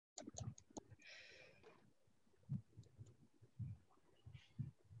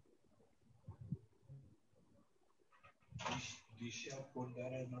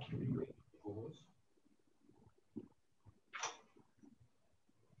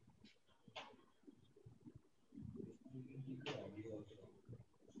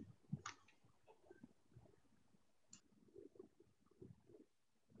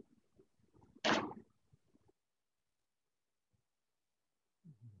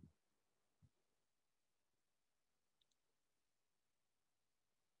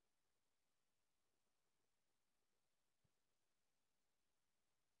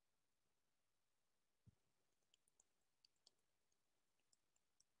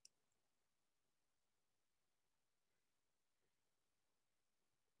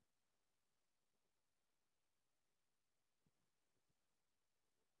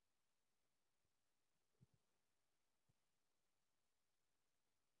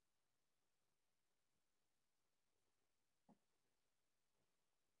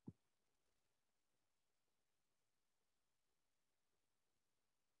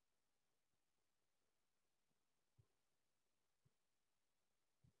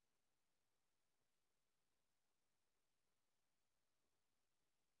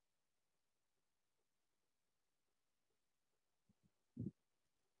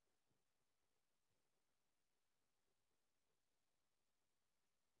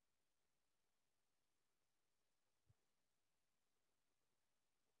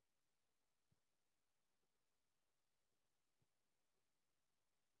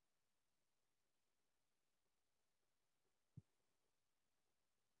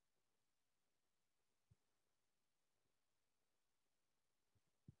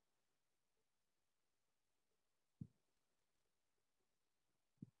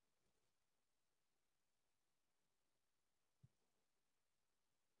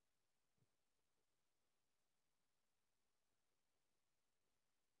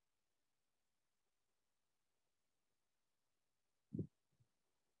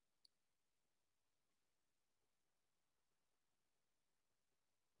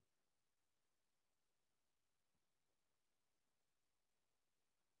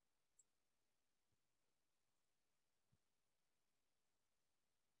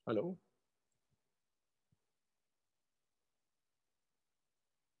Hello.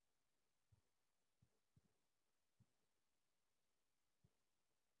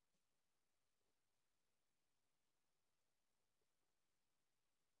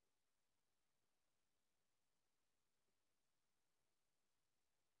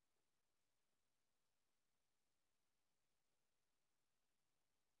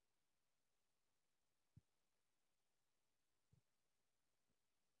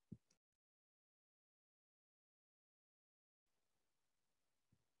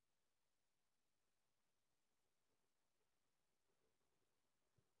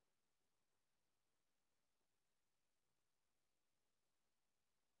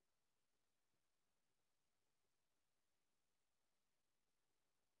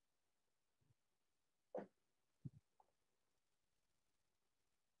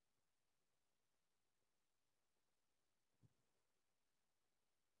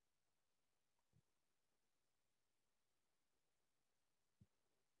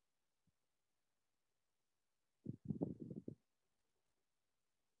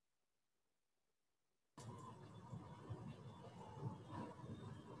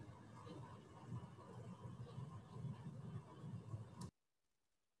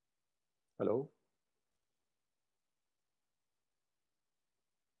 Hello.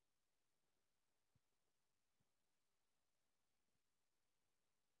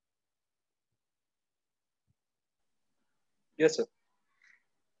 Yes, sir.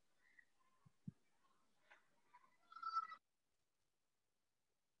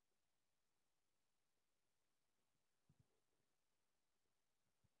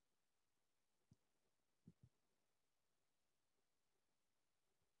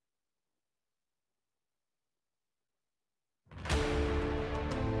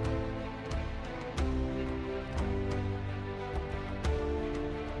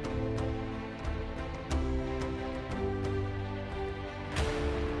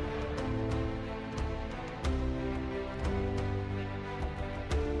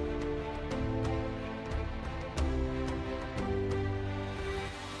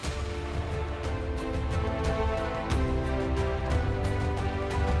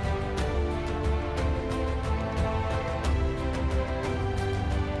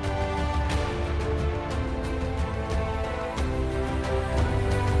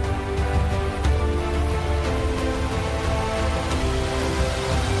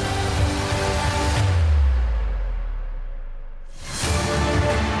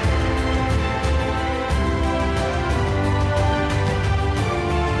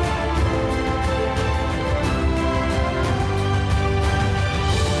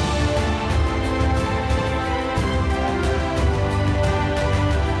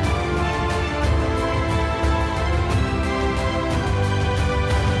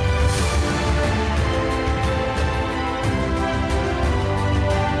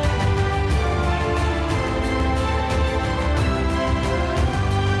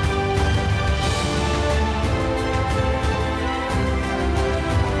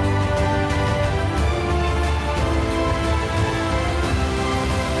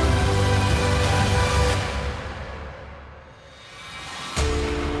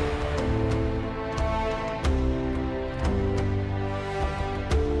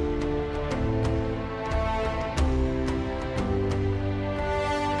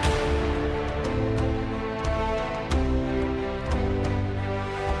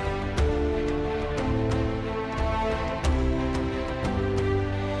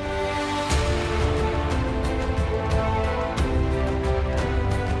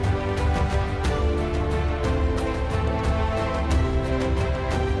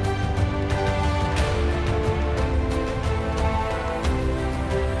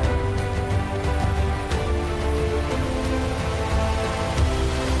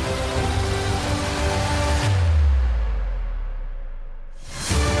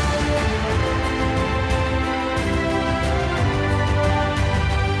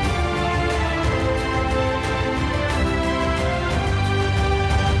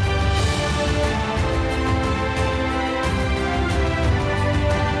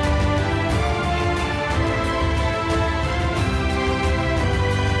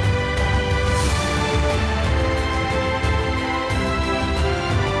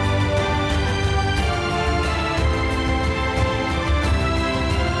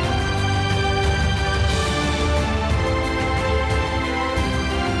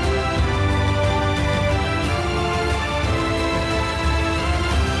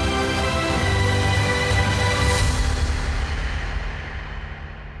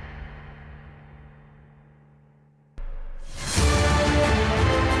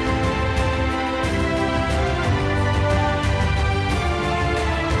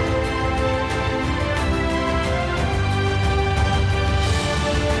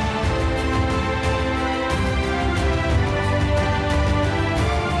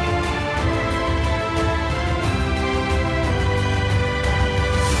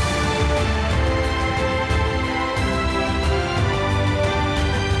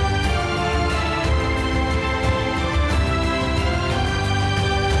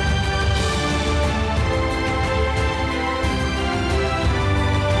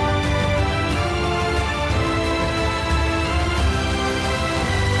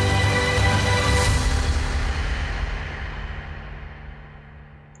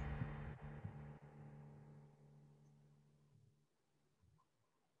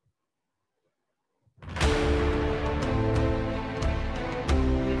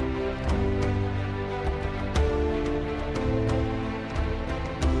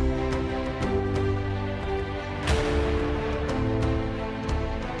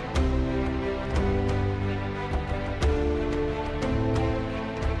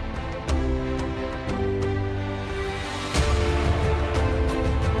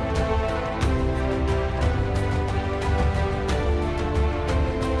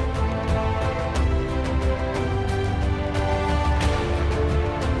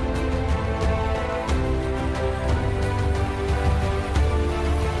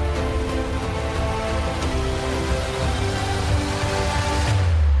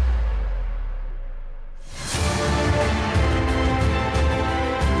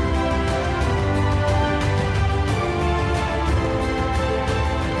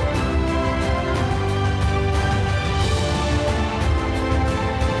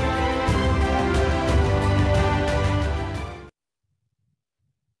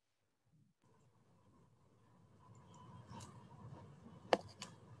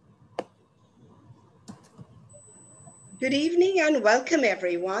 Good evening and welcome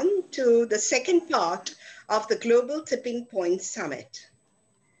everyone to the second part of the Global Tipping Point Summit.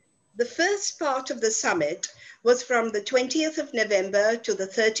 The first part of the summit was from the 20th of November to the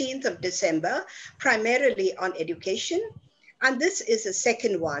 13th of December, primarily on education. And this is the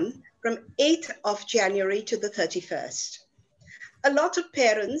second one from 8th of January to the 31st. A lot of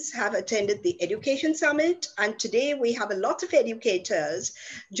parents have attended the Education Summit, and today we have a lot of educators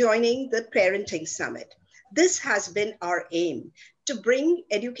joining the Parenting Summit. This has been our aim, to bring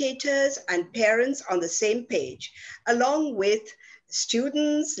educators and parents on the same page, along with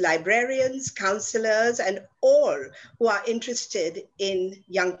students, librarians, counselors, and all who are interested in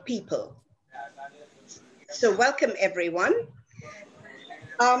young people. So welcome everyone.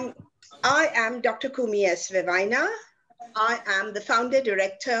 I am Dr. Kumi S. Vivaina. I am the founder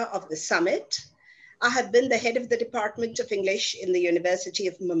director of the summit. I have been the head of the Department of English in the University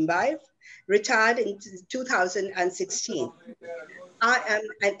of Mumbai, retired in 2016. I am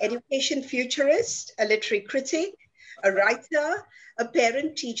an education futurist, a literary critic, a writer, a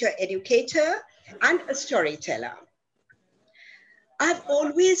parent teacher educator, and a storyteller. I've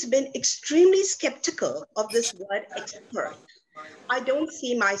always been extremely skeptical of this word expert. I don't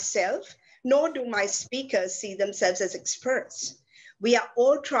see myself, nor do my speakers see themselves as experts. We are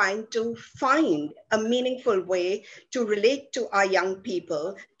all trying to find a meaningful way to relate to our young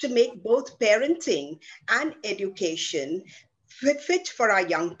people to make both parenting and education fit for our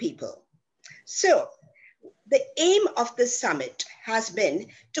young people. So, the aim of this summit has been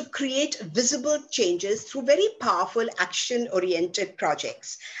to create visible changes through very powerful action-oriented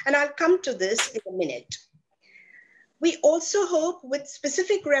projects. And I'll come to this in a minute. We also hope, with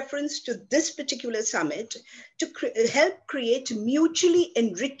specific reference to this particular summit, to help create mutually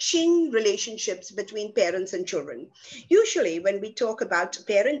enriching relationships between parents and children. Usually, when we talk about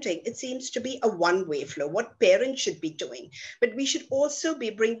parenting, it seems to be a one-way flow, what parents should be doing. But we should also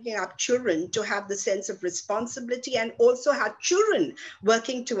be bringing up children to have the sense of responsibility and also have children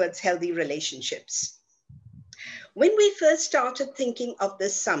working towards healthy relationships. When we first started thinking of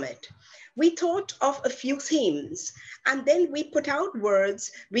this summit, we thought of a few themes, and then we put out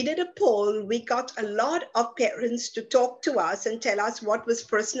words, we did a poll, we got a lot of parents to talk to us and tell us what was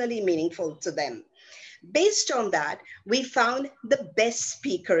personally meaningful to them. Based on that, we found the best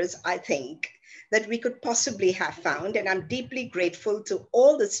speakers, I think, that we could possibly have found, and I'm deeply grateful to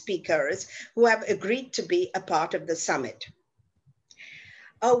all the speakers who have agreed to be a part of the summit.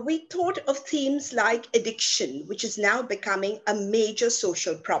 We thought of themes like addiction, which is now becoming a major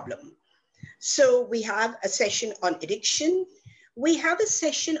social problem. So we have a session on addiction. We have a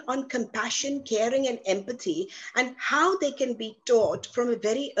session on compassion, caring, and empathy, and how they can be taught from a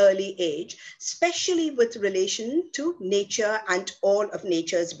very early age, especially with relation to nature and all of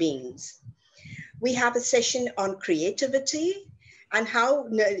nature's beings. We have a session on creativity and how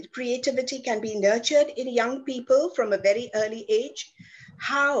creativity can be nurtured in young people from a very early age,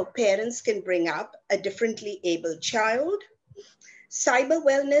 how parents can bring up a differently abled child, cyber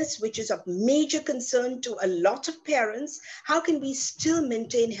wellness, which is of major concern to a lot of parents. How can we still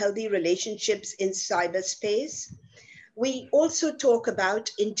maintain healthy relationships in cyberspace? We also talk about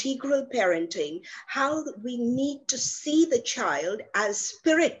integral parenting, how we need to see the child as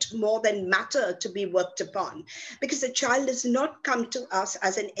spirit more than matter to be worked upon, because the child does not come to us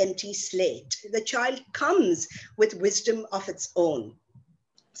as an empty slate. The child comes with wisdom of its own.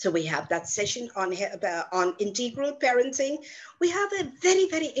 So we have that session on integral parenting. We have a very,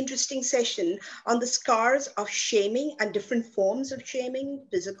 very interesting session on the scars of shaming and different forms of shaming,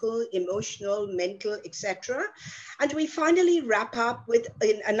 physical, emotional, mental, etc. And we finally wrap up with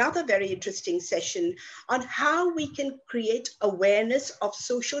another very interesting session on how we can create awareness of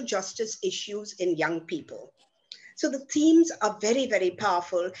social justice issues in young people. So the themes are very, very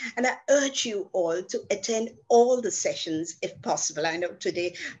powerful, and I urge you all to attend all the sessions if possible. I know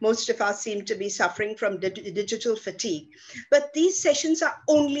today most of us seem to be suffering from digital fatigue, but these sessions are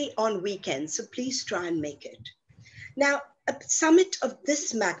only on weekends, so please try and make it. Now, a summit of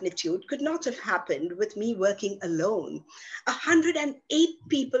this magnitude could not have happened with me working alone. 108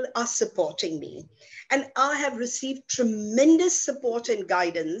 people are supporting me, and I have received tremendous support and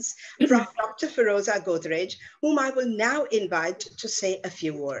guidance from Dr. Firoza Godrej, whom I will now invite to say a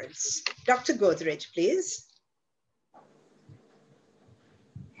few words. Dr. Godrej, please.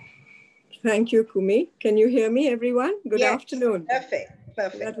 Thank you, Kumi. Can you hear me, everyone? Good afternoon. Perfect.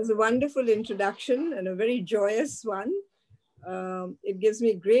 Perfect. That was a wonderful introduction and a very joyous one. It gives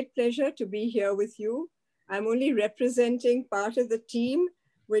me great pleasure to be here with you. I'm only representing part of the team,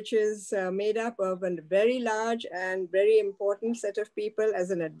 which is made up of a very large and very important set of people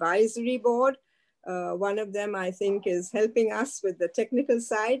as an advisory board. One of them, I think, is helping us with the technical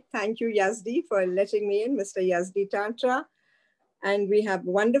side. Thank you, Yazdi, for letting me in, Mr. Yazdi Tantra. And we have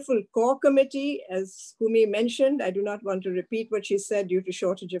a wonderful core committee, as Kumi mentioned. I do not want to repeat what she said due to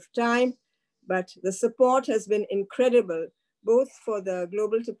shortage of time, but the support has been incredible, both for the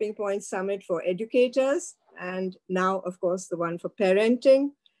Global Tipping Point Summit for educators, and now, of course, the one for parenting.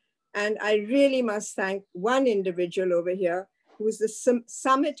 And I really must thank one individual over here, who is the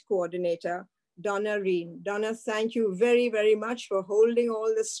summit coordinator, Donna Reen. Donna, thank you very, very much for holding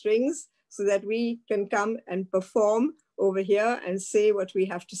all the strings so that we can come and perform over here and say what we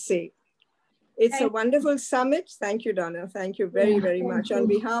have to say. It's a wonderful summit. Thank you, Donna. Thank you very, very much. On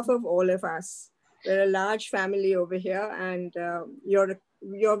behalf of all of us, we're a large family over here, and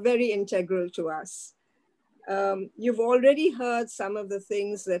you're very integral to us. You've already heard some of the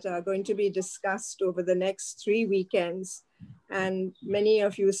things that are going to be discussed over the next 3 weekends. And many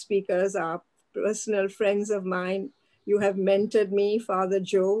of you speakers are personal friends of mine. You have mentored me, Father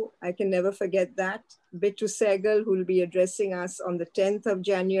Joe. I can never forget that. Bittu Segal, who will be addressing us on the 10th of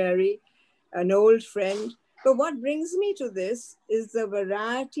January, an old friend. But what brings me to this is the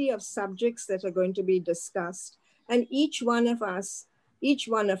variety of subjects that are going to be discussed. And each one of us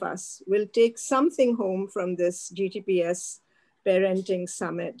will take something home from this GTPS Parenting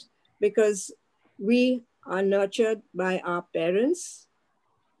Summit, because we are nurtured by our parents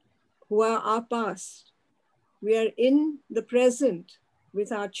who are our past. We are in the present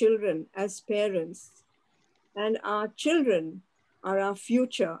with our children as parents, and our children are our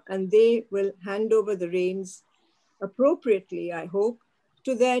future, and they will hand over the reins appropriately, I hope,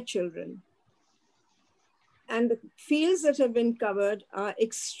 to their children. And the fields that have been covered are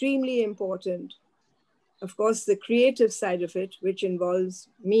extremely important. Of course, the creative side of it, which involves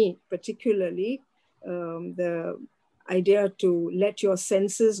me particularly, the idea to let your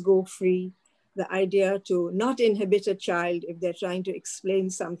senses go free, the idea to not inhibit a child if they're trying to explain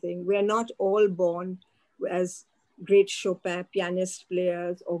something. We're not all born as great Chopin pianist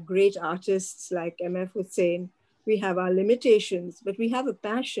players or great artists like M.F. Hussain. We have our limitations, but we have a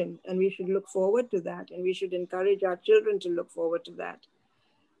passion, and we should look forward to that, and we should encourage our children to look forward to that.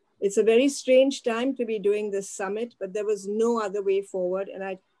 It's a very strange time to be doing this summit, but there was no other way forward, and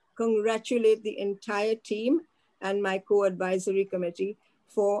I congratulate the entire team and my co-advisory committee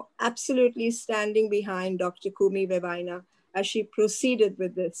for absolutely standing behind Dr. Kumi Vevaina as she proceeded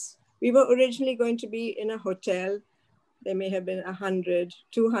with this. We were originally going to be in a hotel. There may have been 100,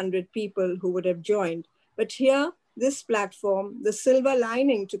 200 people who would have joined. But here, this platform, the silver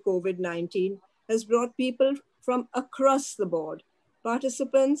lining to COVID-19, has brought people from across the board,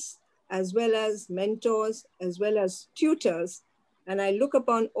 participants, as well as mentors, as well as tutors. And I look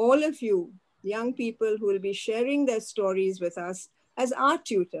upon all of you, young people who will be sharing their stories with us as our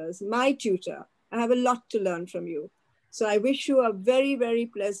tutors, my tutor. I have a lot to learn from you. So I wish you a very, very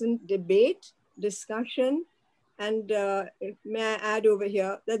pleasant debate, discussion, and may I add over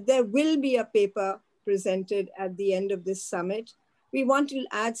here that there will be a paper presented at the end of this summit. We want to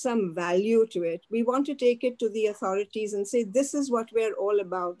add some value to it. We want to take it to the authorities and say, this is what we're all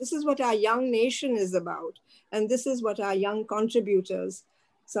about. This is what our young nation is about. And this is what our young contributors,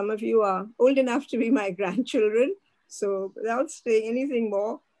 some of you are old enough to be my grandchildren. So without saying anything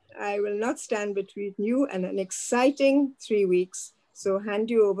more, I will not stand between you and an exciting 3 weeks. So hand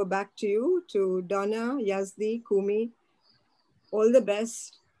you over back to you, to Donna, Yazdi, Kumi. All the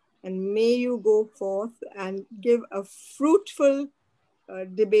best. And may you go forth and give a fruitful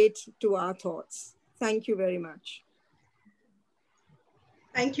debate to our thoughts. Thank you very much.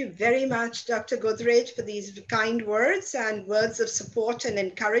 Thank you very much, Dr. Godrej, for these kind words and words of support and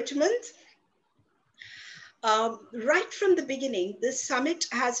encouragement. Right from the beginning, this summit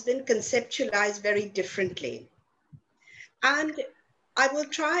has been conceptualized very differently. And I will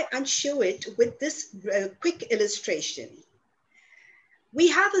try and show it with this quick illustration. We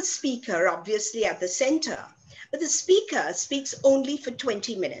have a speaker, obviously, at the center, but the speaker speaks only for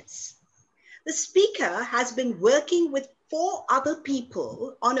 20 minutes. The speaker has been working with 4 other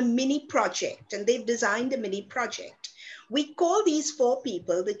people on a mini project, and they've designed a mini project. We call these 4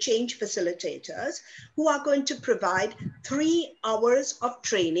 people the change facilitators, who are going to provide 3 hours of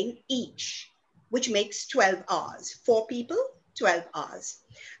training each, which makes 12 hours. 4 people, 12 hours.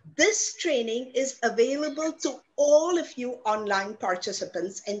 This training is available to all of you online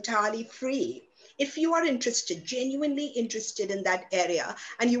participants entirely free. If you are interested, genuinely interested in that area,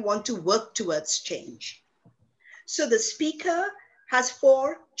 and you want to work towards change. So the speaker has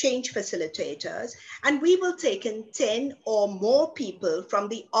 4 change facilitators, and we will take in 10 or more people from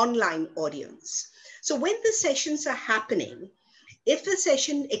the online audience. So when the sessions are happening, if the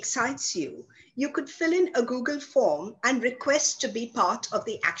session excites you, you could fill in a Google form and request to be part of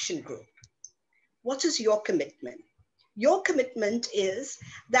the action group. What is your commitment? Your commitment is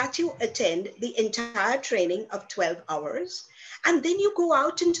that you attend the entire training of 12 hours, and then you go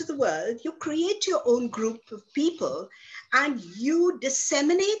out into the world, you create your own group of people, and you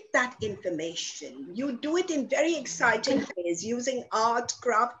disseminate that information. You do it in very exciting ways, using art,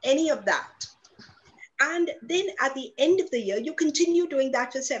 craft, any of that. And then at the end of the year, you continue doing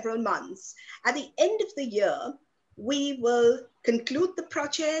that for several months. At the end of the year, we will conclude the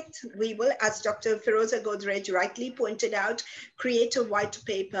project. We will, as Dr. Firoza Godrej rightly pointed out, create a white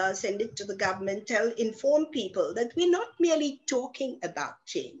paper, send it to the government, inform people that we're not merely talking about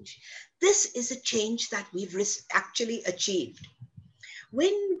change. This is a change that we've actually achieved.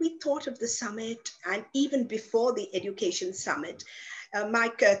 When we thought of the summit, and even before the education summit,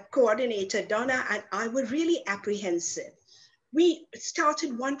 my coordinator, Donna, and I were really apprehensive. We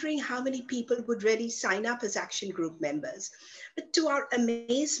started wondering how many people would really sign up as action group members. But to our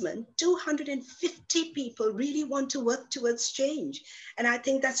amazement, 250 people really want to work towards change. And I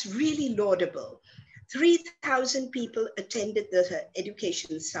think that's really laudable. 3,000 people attended the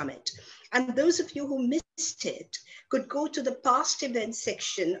education summit. And those of you who missed it could go to the past events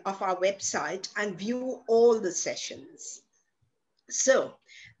section of our website and view all the sessions. So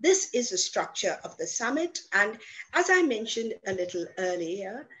this is the structure of the summit. And as I mentioned a little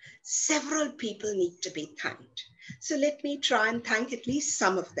earlier, several people need to be thanked. So let me try and thank at least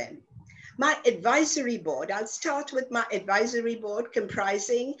some of them. My advisory board, I'll start with my advisory board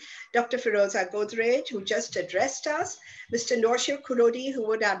comprising Dr. Firoza Godrej, who just addressed us, Mr. Norshir Kurodi, who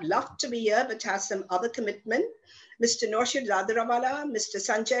would have loved to be here but has some other commitment, Mr. Norshir Dadrawala, Mr.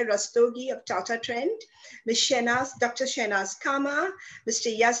 Sanjay Rastogi of Tata Trend, Ms. Dr. Shehnaz Kama,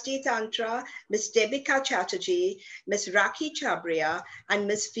 Mr. Yazdi Tantra, Ms. Debika Chatterjee, Ms. Rakhi Chabria, and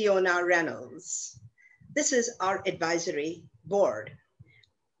Ms. Fiona Reynolds. This is our advisory board.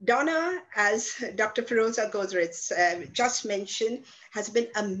 Donna, as Dr. Firoza Godrej just mentioned, has been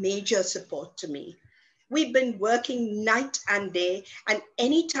a major support to me. We've been working night and day, and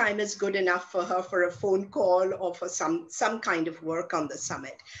any time is good enough for her for a phone call or for some kind of work on the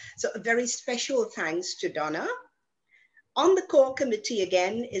summit. So a very special thanks to Donna. On the core committee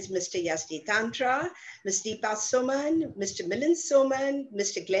again is Mr. Yazdi Tantra, Ms. Deepa Soman, Mr. Milind Soman,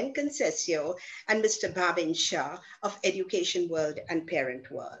 Mr. Glenn Concessio, and Mr. Bhavin Shah of Education World and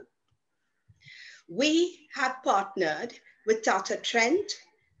Parent World. We have partnered with Tata Trent,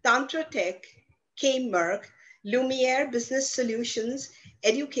 Tantra Tech, K-Merck, Lumiere Business Solutions,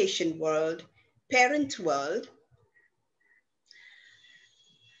 Education World, Parent World,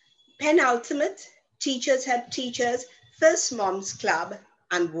 Penultimate, Teachers Help Teachers, First Moms Club,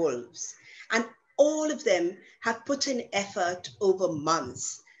 and Wolves. And all of them have put in effort over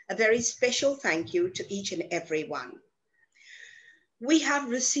months. A very special thank you to each and every one. We have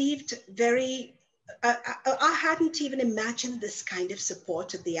received I hadn't even imagined this kind of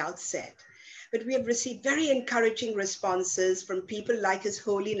support at the outset. But we have received very encouraging responses from people like His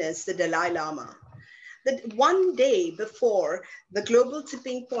Holiness, the Dalai Lama. That one day before the Global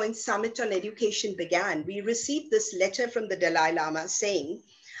Tipping Point Summit on Education began, we received this letter from the Dalai Lama saying,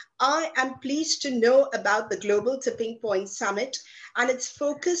 I am pleased to know about the Global Tipping Point Summit and its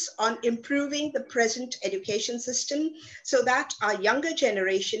focus on improving the present education system so that our younger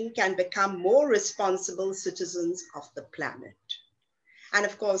generation can become more responsible citizens of the planet. And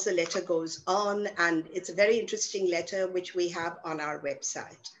of course, the letter goes on, and it's a very interesting letter, which we have on our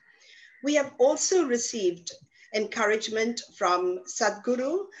website. We have also received encouragement from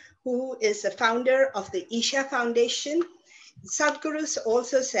Sadhguru, who is the founder of the Isha Foundation. Sadhguru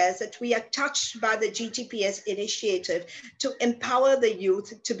also says that we are touched by the GTPS initiative to empower the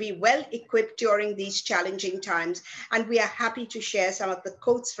youth to be well equipped during these challenging times. And we are happy to share some of the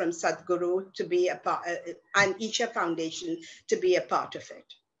quotes from Sadhguru to be a part, and Isha Foundation to be a part of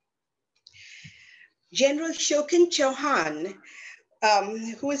it. General Shokin Chauhan,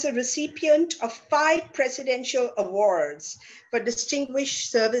 who is a recipient of 5 presidential awards for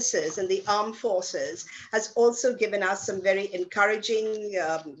distinguished services in the armed forces, has also given us some very encouraging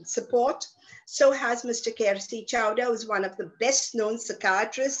support. So has Mr. Kersi Chowda, who is one of the best known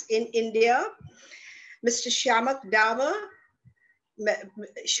psychiatrists in India. Mr. Shamak Davar,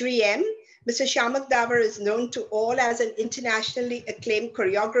 Sriram. Mr. Shamak Davar is known to all as an internationally acclaimed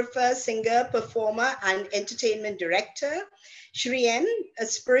choreographer, singer, performer, and entertainment director. Sriram, a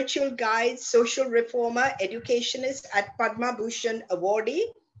spiritual guide, social reformer, educationist at Padma Bhushan awardee.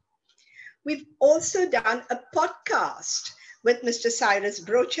 We've also done a podcast with Mr. Cyrus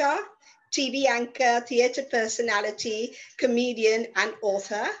Brocha, TV anchor, theater personality, comedian, and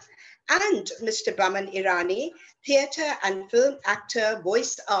author. and Mr. Baman Irani, theatre and film actor,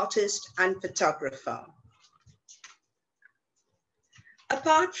 voice artist, and photographer.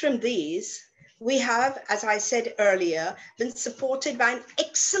 Apart from these, we have, as I said earlier, been supported by an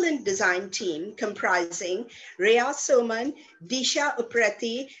excellent design team comprising Rhea Soman, Disha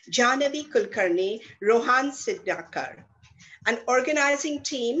Uprati, Jahnavi Kulkarni, Rohan Siddhakar. An organizing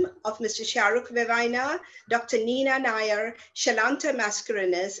team of Mr. Shahrukh Vevaina, Dr. Nina Nair, Shalanta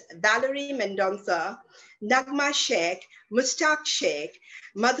Mascarenas, Valerie Mendonça, Nagma Sheikh, Mustaq Sheikh,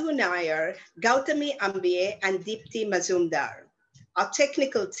 Madhu Nair, Gautami Ambiye, and Deepthi Mazumdar. Our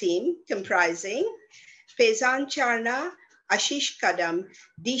technical team comprising Faizan Charna, Ashish Kadam,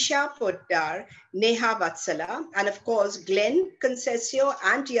 Disha Poddar, Neha Vatsala, and of course, Glenn Concesio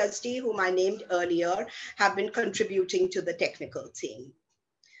and Yazdi, whom I named earlier, have been contributing to the technical team.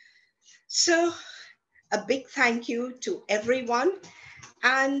 So a big thank you to everyone.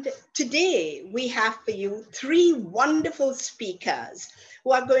 And today we have for you three wonderful speakers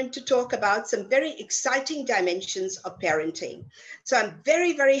who are going to talk about some very exciting dimensions of parenting. So I'm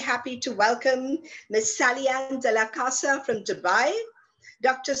very, very happy to welcome Ms. Sallyann Della Casa from Dubai,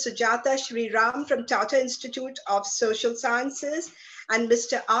 Dr. Sujata Sriram from Tata Institute of Social Sciences, and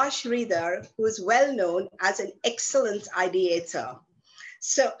Mr. R. Sridhar, who is well known as an excellent ideator.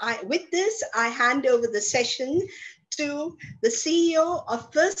 So with this, I hand over the session to the CEO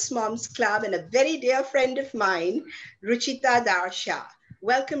of First Moms Club and a very dear friend of mine, Ruchita Dar.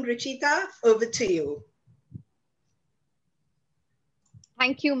 Welcome, Ruchita. Over to you.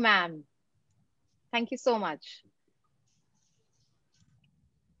 Thank you, ma'am. Thank you so much.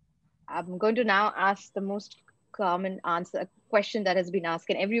 I'm going to now ask the most common question that has been asked.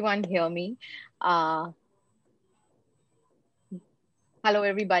 Can everyone hear me? Hello,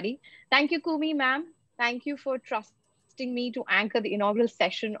 everybody. Thank you, Kumi, ma'am. Thank you for trusting me to anchor the inaugural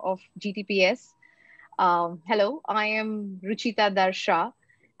session of GTPS. Hello, I am Ruchita Dar,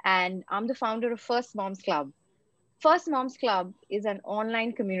 and I'm the founder of First Moms Club. First Moms Club is an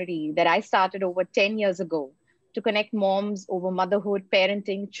online community that I started over 10 years ago to connect moms over motherhood,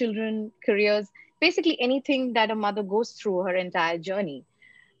 parenting, children, careers, basically anything that a mother goes through her entire journey.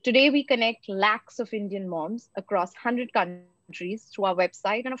 Today, we connect lakhs of Indian moms across 100 countries through our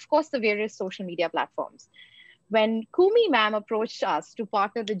website and, of course, the various social media platforms. When Kumi ma'am approached us to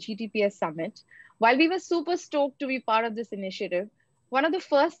partner the GTPS Summit, while we were super stoked to be part of this initiative, one of the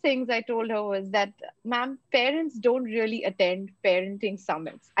first things I told her was that, ma'am, parents don't really attend parenting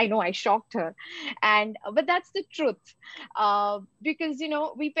summits. I know I shocked her, but that's the truth. Because,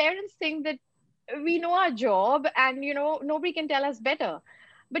 we parents think that we know our job and, nobody can tell us better.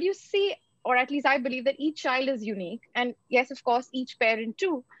 But you see, or at least I believe that each child is unique. And yes, of course, each parent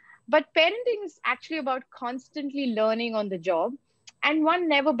too. But parenting is actually about constantly learning on the job. And one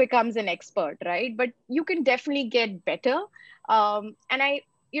never becomes an expert, right? But you can definitely get better.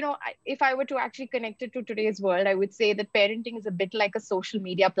 If I were to actually connect it to today's world, I would say that parenting is a bit like a social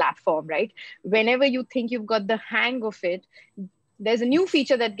media platform, right? Whenever you think you've got the hang of it, there's a new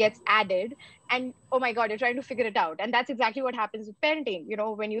feature that gets added and oh my God, you're trying to figure it out. And that's exactly what happens with parenting.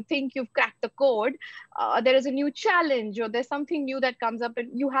 When you think you've cracked the code, there is a new challenge or there's something new that comes up and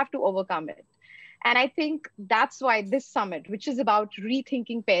you have to overcome it. And I think that's why this summit, which is about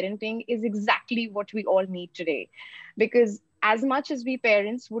rethinking parenting, is exactly what we all need today. Because as much as we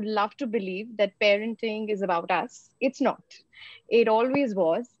parents would love to believe that parenting is about us, it's not. It always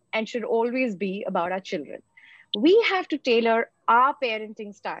was and should always be about our children. We have to tailor our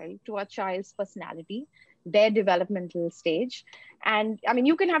parenting style to our child's personality, their developmental stage. And I mean,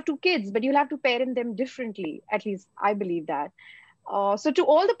 you can have two kids, but you'll have to parent them differently. At least I believe that. So to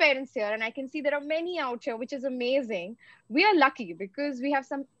all the parents here, and I can see there are many out here, which is amazing. We are lucky because we have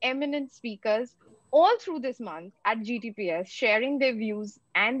some eminent speakers all through this month at GTPS, sharing their views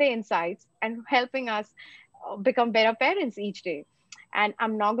and their insights and helping us become better parents each day. And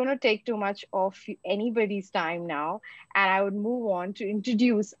I'm not going to take too much of anybody's time now. And I would move on to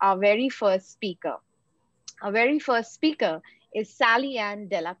introduce our very first speaker. Our very first speaker is Sallyann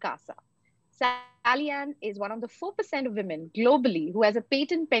Della Casa. Sallyann is one of the 4% of women globally who has a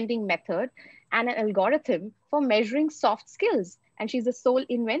patent pending method and an algorithm for measuring soft skills. And she's the sole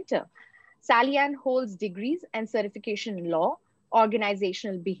inventor. Sallyann holds degrees and certification in law,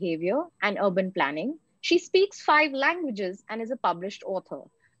 organizational behavior, and urban planning. She speaks 5 languages and is a published author.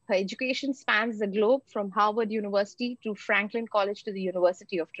 Her education spans the globe from Harvard University to Franklin College to the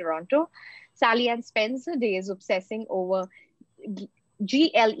University of Toronto. Sallyann spends her days obsessing over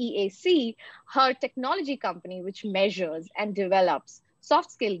GLEAC, her technology company, which measures and develops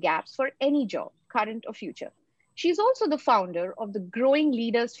soft skill gaps for any job, current or future. She's also the founder of the Growing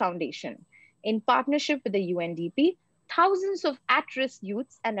Leaders Foundation. In partnership with the UNDP, thousands of at-risk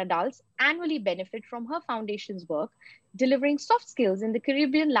youths and adults annually benefit from her foundation's work, delivering soft skills in the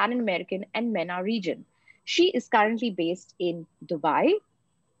Caribbean, Latin American, and MENA region. She is currently based in Dubai,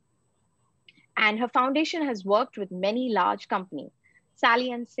 and her foundation has worked with many large companies.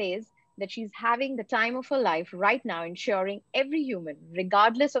 Sallyann says that she's having the time of her life right now, ensuring every human,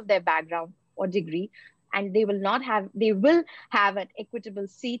 regardless of their background or degree, and they will have an equitable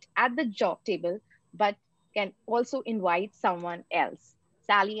seat at the job table, but can also invite someone else.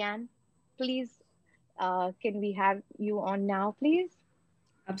 Sallyann, please, can we have you on now, please?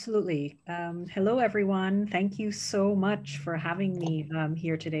 Absolutely. Hello, everyone. Thank you so much for having me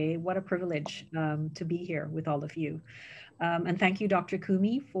here today. What a privilege to be here with all of you. And thank you, Dr.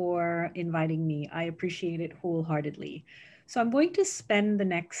 Kumi, for inviting me. I appreciate it wholeheartedly. So I'm going to spend the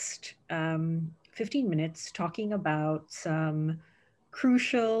next 15 minutes talking about some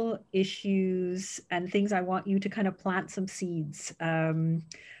crucial issues and things I want you to kind of plant some seeds. And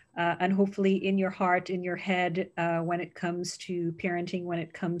hopefully in your heart, in your head, when it comes to parenting, when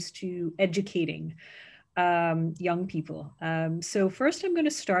it comes to educating young people. So first I'm going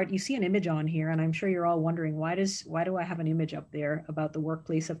to start, you see an image on here, and I'm sure you're all wondering, why do I have an image up there about the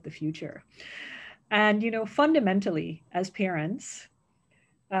workplace of the future? And, you know, fundamentally as parents,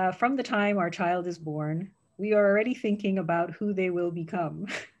 from the time our child is born, we are already thinking about who they will become.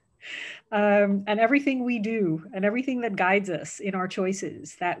 And everything we do and everything that guides us in our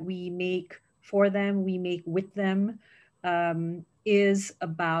choices that we make for them, we make with them, is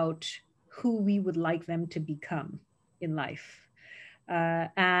about who we would like them to become in life.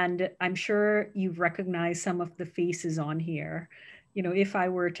 And I'm sure you've recognized some of the faces on here. You know, if I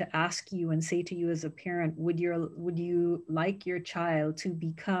were to ask you and say to you as a parent, would you like your child to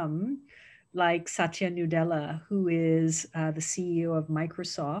become like Satya Nadella, who is the CEO of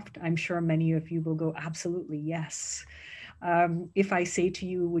Microsoft? I'm sure many of you will go, absolutely, yes. If I say to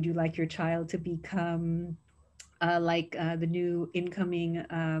you, would you like your child to become like the new incoming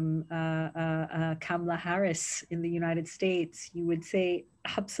Kamala Harris in the United States, you would say,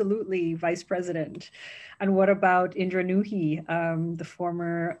 absolutely, Vice President. And what about Indra Nooyi, the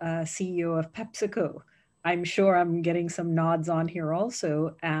former CEO of PepsiCo? I'm sure I'm getting some nods on here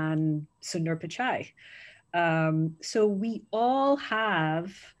also, and Sundar Pichai. So we all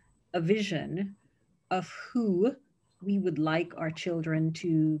have a vision of who we would like our children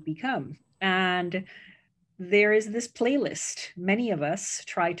to become. And there is this playlist many of us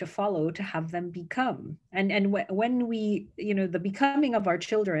try to follow to have them become. And when we, you know, the becoming of our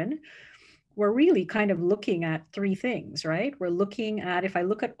children, we're really kind of looking at three things, right? We're looking at, if I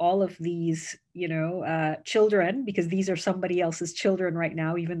look at all of these, you know, children, because these are somebody else's children right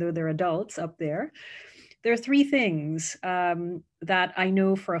now, even though they're adults up there, there are three things that I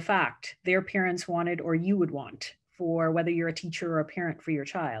know for a fact their parents wanted or you would want for whether you're a teacher or a parent for your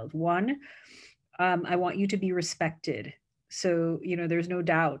child. One, I want you to be respected. So, you know, there's no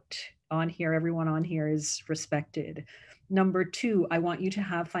doubt on here, everyone on here is respected. Number two, I want you to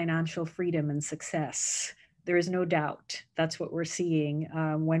have financial freedom and success. There is no doubt. That's what we're seeing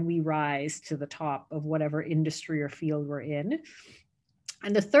when we rise to the top of whatever industry or field we're in.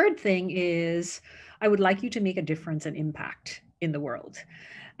 And the third thing is, I would like you to make a difference and impact in the world.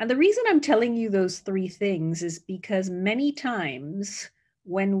 And the reason I'm telling you those three things is because many times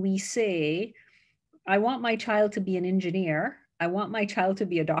when we say, I want my child to be an engineer, I want my child to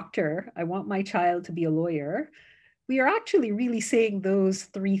be a doctor, I want my child to be a lawyer, we are actually really saying those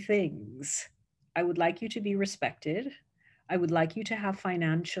three things. I would like you to be respected. I would like you to have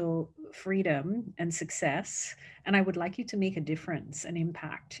financial freedom and success. And I would like you to make a difference and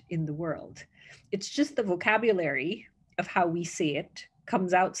impact in the world. It's just the vocabulary of how we say it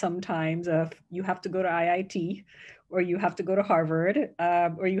comes out sometimes of you have to go to IIT, or you have to go to Harvard,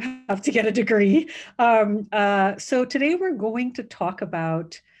 or you have to get a degree. So today we're going to talk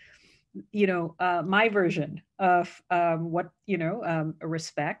about, you know, my version of what, you know,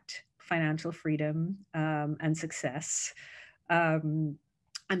 respect, financial freedom, and success. And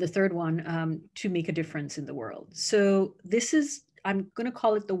the third one, to make a difference in the world. So this is, I'm going to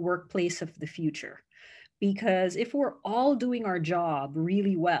call it the workplace of the future. Because if we're all doing our job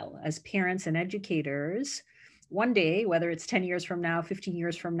really well as parents and educators, one day, whether it's 10 years from now, 15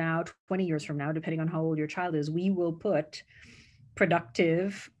 years from now, 20 years from now, depending on how old your child is, we will put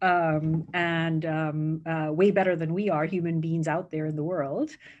productive and way better than we are human beings out there in the world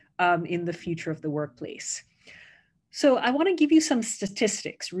in the future of the workplace. So I want to give you some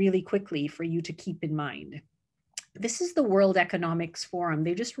statistics really quickly for you to keep in mind. This is the World Economics Forum.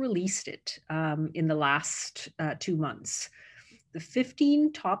 They just released it in the last 2 months. The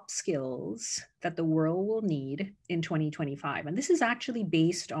 15 top skills that the world will need in 2025. And this is actually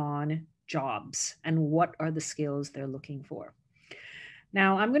based on jobs and what are the skills they're looking for.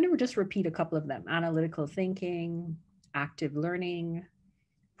 Now, I'm going to just repeat a couple of them: analytical thinking, active learning,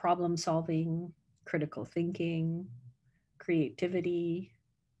 problem solving, critical thinking, creativity,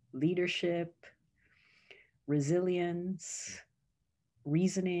 leadership, resilience,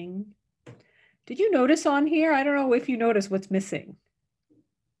 reasoning. Did you notice on here? I don't know if you notice what's missing.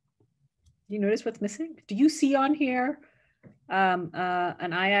 You notice what's missing? Do you see on here an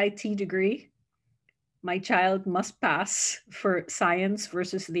IIT degree? My child must pass for science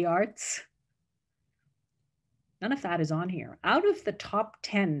versus the arts. None of that is on here. Out of the top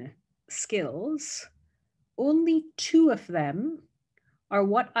 10 skills, only 2 of them are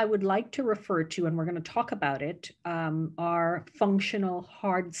what I would like to refer to, and we're going to talk about it, are functional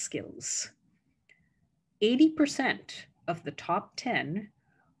hard skills. 80% of the top 10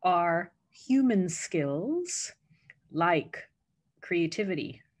 are human skills like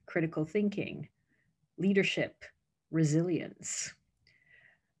creativity, critical thinking, leadership, resilience.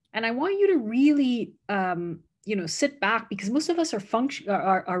 And I want you to really, sit back, because most of us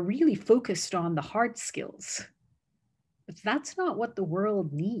are really focused on the hard skills, but that's not what the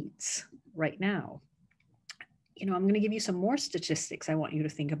world needs right now. I'm going to give you some more statistics I want you to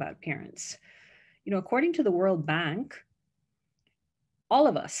think about, parents. According to the World Bank, all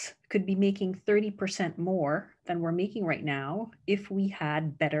of us could be making 30% more than we're making right now if we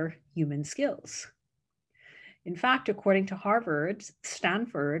had better human skills. In fact, according to Harvard,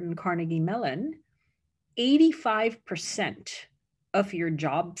 Stanford, and Carnegie Mellon, 85% of your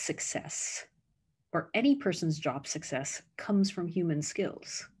job success, or any person's job success, comes from human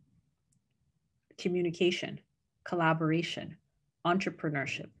skills. Communication, collaboration,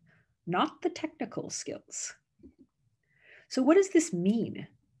 entrepreneurship, not the technical skills. So what does this mean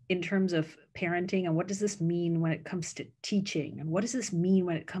in terms of parenting, and what does this mean when it comes to teaching, and what does this mean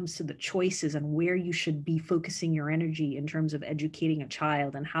when it comes to the choices and where you should be focusing your energy in terms of educating a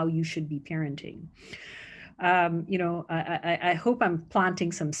child and how you should be parenting? I hope I'm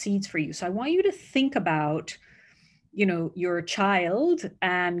planting some seeds for you. So I want you to think about, your child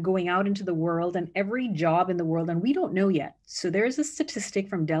and going out into the world and every job in the world, and we don't know yet. So there's a statistic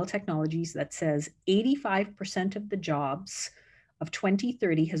from Dell Technologies that says 85% of the jobs of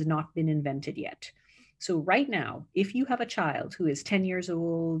 2030 has not been invented yet. So right now, if you have a child who is 10 years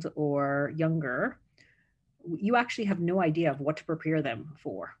old or younger, you actually have no idea of what to prepare them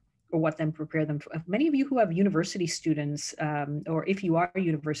for, or what then prepare them for. Many of you who have university students, or if you are a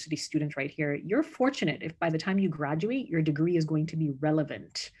university student right here, you're fortunate if by the time you graduate, your degree is going to be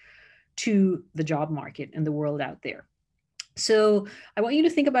relevant to the job market and the world out there. So I want you to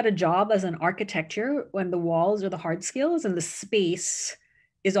think about a job as an architecture, when the walls are the hard skills and the space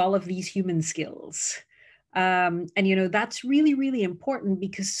is all of these human skills. That's really, really important,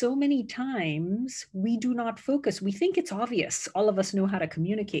 because so many times we do not focus. We think it's obvious. All of us know how to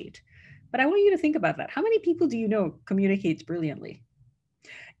communicate. But I want you to think about that. How many people do you know communicates brilliantly?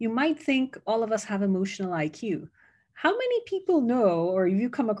 You might think all of us have emotional IQ. How many people know, or you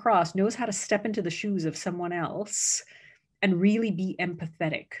come across, knows how to step into the shoes of someone else and really be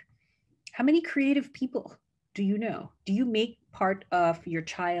empathetic? How many creative people do you know? Do you make part of your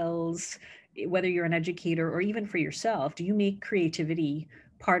child's, whether you're an educator or even for yourself, do you make creativity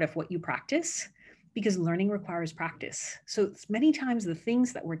part of what you practice? Because learning requires practice. So it's many times the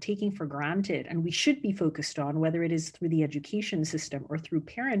things that we're taking for granted and we should be focused on, whether it is through the education system or through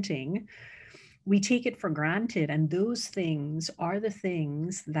parenting, we take it for granted. And those things are the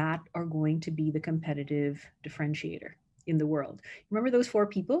things that are going to be the competitive differentiator in the world. Remember those 4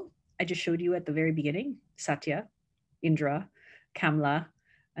 people I just showed you at the very beginning? Satya, Indra, Kamla,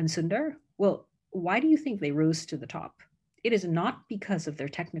 and Sundar? Well, why do you think they rose to the top? It is not because of their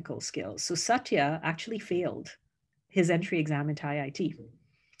technical skills. So Satya actually failed his entry exam into IIT.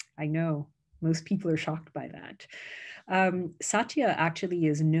 I know most people are shocked by that. Satya actually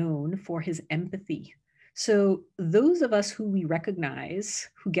is known for his empathy. So those of us who we recognize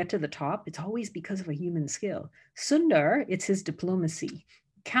who get to the top, it's always because of a human skill. Sundar, it's his diplomacy.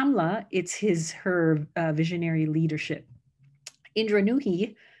 Kamla, it's her visionary leadership. Indra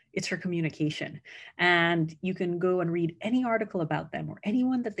Nuhi, it's her communication. And you can go and read any article about them or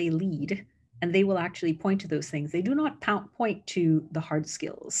anyone that they lead, and they will actually point to those things. They do not point to the hard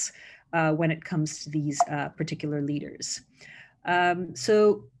skills when it comes to these particular leaders.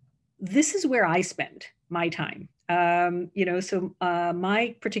 So this is where I spend my time. My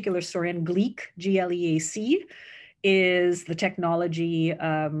particular story, and GLEAC, G-L-E-A-C, is the technology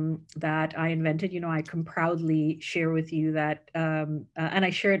that I invented. I can proudly share with you that, and I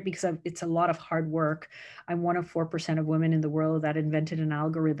share it because it's a lot of hard work. I'm one of 4% of women in the world that invented an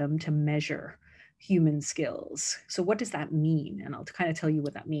algorithm to measure human skills. So what does that mean? And I'll kind of tell you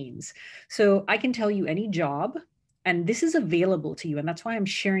what that means. So I can tell you any job, and this is available to you. And that's why I'm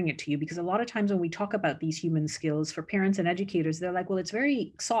sharing it to you, because a lot of times when we talk about these human skills for parents and educators, they're like, well, it's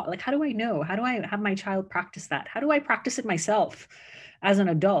very soft. Like, how do I know? How do I have my child practice that? How do I practice it myself as an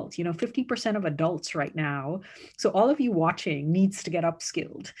adult? 50% of adults right now. So all of you watching needs to get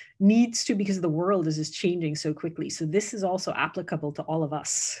upskilled, because the world is just changing so quickly. So this is also applicable to all of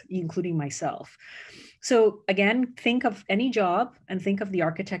us, including myself. So again, think of any job and think of the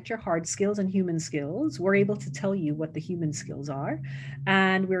architecture, hard skills and human skills. We're able to tell you what the human skills are,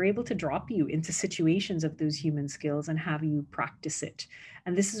 and we're able to drop you into situations of those human skills and have you practice it.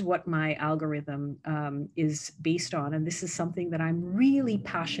 And this is what my algorithm is based on. And this is something that I'm really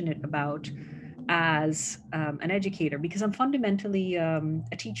passionate about as an educator, because I'm fundamentally a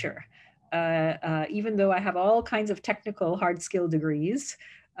teacher. Even though I have all kinds of technical hard skill degrees,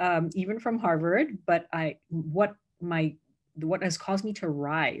 even from Harvard, but what has caused me to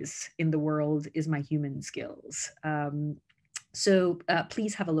rise in the world is my human skills. So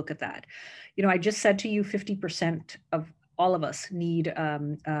please have a look at that. I just said to you, 50% of all of us need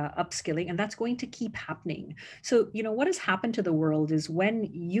upskilling, and that's going to keep happening. So, what has happened to the world is when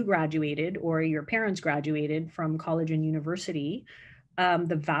you graduated or your parents graduated from college and university,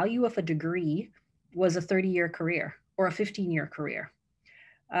 the value of a degree was a 30-year career or a 15-year career.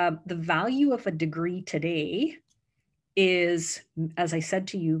 The value of a degree today is, as I said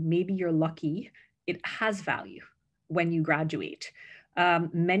to you, maybe you're lucky, it has value when you graduate.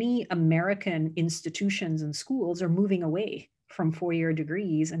 Many American institutions and schools are moving away from 4-year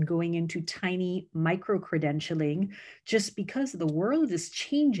degrees and going into tiny micro-credentialing, just because the world is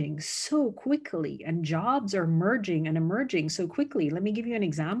changing so quickly and jobs are merging and emerging so quickly. Let me give you an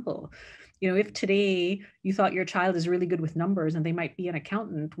example. If today you thought your child is really good with numbers and they might be an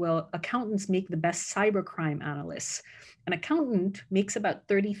accountant, well, accountants make the best cybercrime analysts. An accountant makes about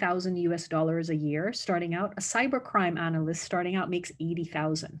 $30,000 a year starting out. A cybercrime analyst starting out makes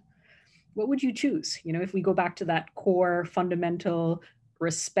 $80,000. What would you choose? If we go back to that core fundamental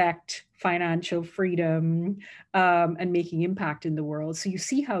respect, financial freedom, and making impact in the world. So you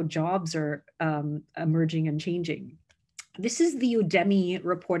see how jobs are emerging and changing. This is the Udemy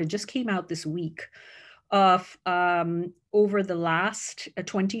report. It just came out this week of over the last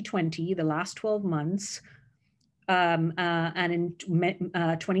 2020, the last 12 months, and in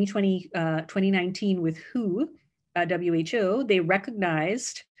 2019 with WHO, they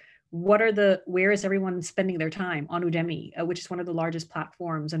recognized where is everyone spending their time on Udemy, which is one of the largest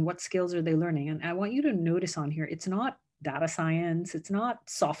platforms, and what skills are they learning? And I want you to notice on here, it's not data science, it's not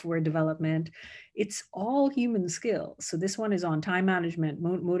software development, it's all human skills. So this one is on time management,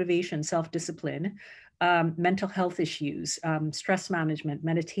 motivation, self-discipline, mental health issues, stress management,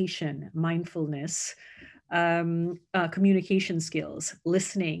 meditation, mindfulness, communication skills,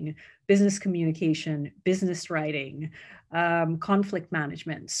 listening, business communication, business writing, conflict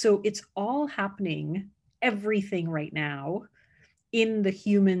management. So it's all happening, everything right now in the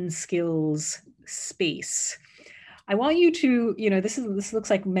human skills space. I want you to, this looks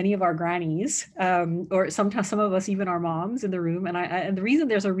like many of our grannies, or sometimes some of us, even our moms in the room. And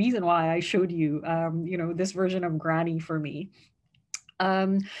there's a reason why I showed you, this version of granny for me.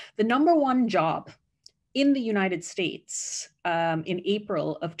 The number one job in the United States in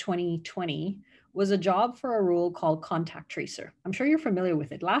April of 2020 was a job for a role called contact tracer. I'm sure you're familiar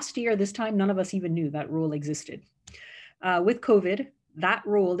with it. Last year, this time, none of us even knew that role existed. With COVID, that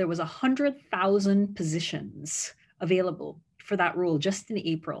role, there was 100,000 positions available for that role just in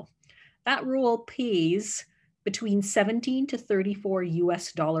April. That role pays between 17 to 34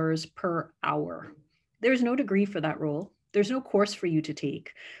 US dollars per hour. There's no degree for that role. There's no course for you to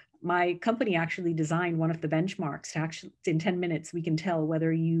take. My company actually designed one of the benchmarks to actually, in 10 minutes, we can tell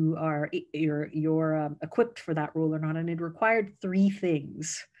whether you're equipped for that role or not. And it required 3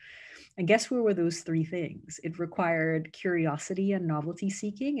 things. And guess what were those 3 things? It required curiosity and novelty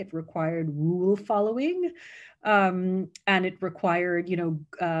seeking. It required rule following. And it required,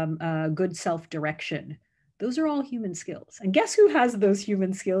 good self-direction. Those are all human skills. And guess who has those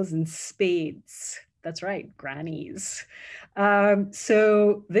human skills in spades? That's right, grannies.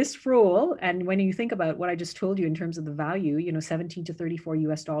 So this role, and when you think about what I just told you in terms of the value, 17 to 34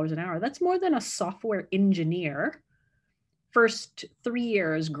 US dollars an hour, that's more than a software engineer first 3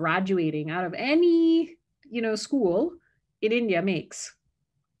 years graduating out of any, school in India makes.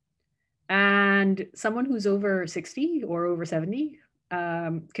 And someone who's over 60 or over 70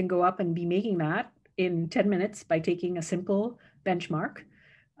 can go up and be making that in 10 minutes by taking a simple benchmark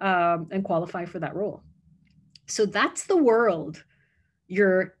and qualify for that role. So that's the world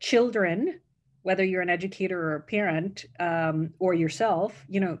your children, whether you're an educator or a parent or yourself,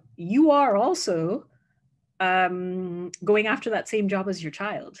 you are also going after that same job as your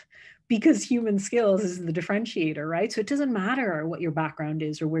child, because human skills is the differentiator, right? So it doesn't matter what your background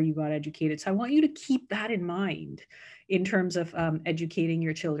is or where you got educated. So I want you to keep that in mind in terms of educating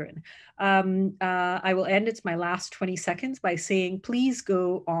your children. I will end, it's my last 20 seconds, by saying, please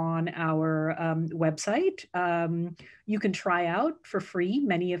go on our website. You can try out for free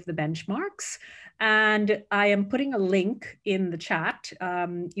many of the benchmarks. And I am putting a link in the chat,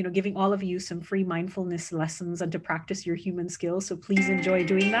 giving all of you some free mindfulness lessons and to practice your human skills. So please enjoy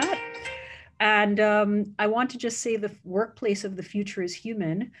doing that. And I want to just say the workplace of the future is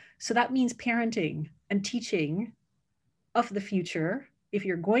human. So that means parenting and teaching of the future, if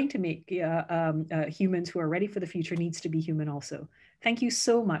you're going to make humans who are ready for the future, needs to be human also. Thank you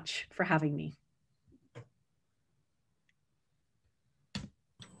so much for having me.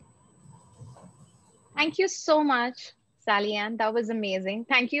 Thank you so much, Sallyann. That was amazing.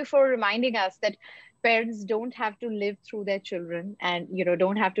 Thank you for reminding us that parents don't have to live through their children and,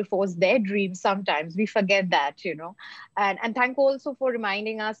 don't have to force their dreams sometimes. We forget that, And thank you also for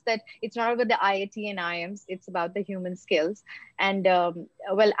reminding us that it's not about the IIT and IIMs, it's about the human skills. And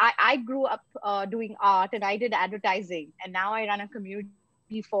I grew up doing art, and I did advertising, and now I run a community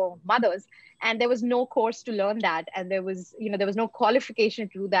for mothers, and there was no course to learn that, and there was no qualification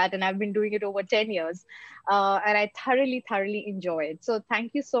to do that, and I've been doing it over 10 years, and I thoroughly enjoy it. So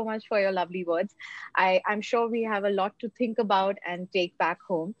thank you so much for your lovely words. I'm sure we have a lot to think about and take back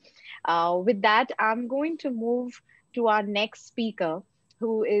home. With that, I'm going to move to our next speaker,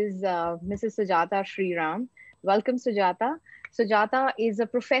 who is Mrs. Sujata Sriram. Welcome, Sujata. Sujata is a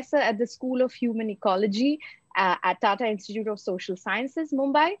professor at the School of Human Ecology at Tata Institute of Social Sciences,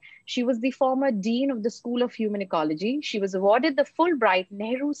 Mumbai. She was the former Dean of the School of Human Ecology. She was awarded the Fulbright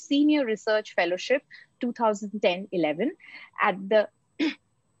Nehru Senior Research Fellowship 2010-11 at the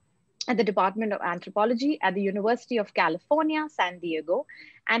Department of Anthropology at the University of California, San Diego,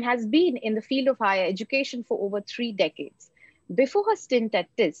 and has been in the field of higher education for over 3 decades. Before her stint at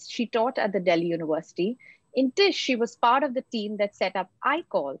TIS, she taught at the Delhi University. In TIS, she was part of the team that set up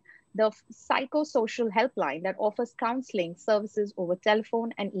iCall, the psychosocial helpline that offers counseling services over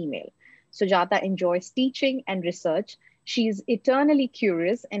telephone and email. Sujata enjoys teaching and research. She is eternally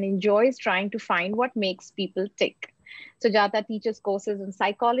curious and enjoys trying to find what makes people tick. Sujata teaches courses in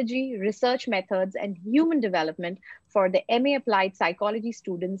psychology, research methods, and human development for the MA Applied Psychology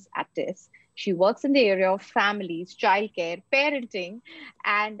students at TIS. She works in the area of families, childcare, parenting,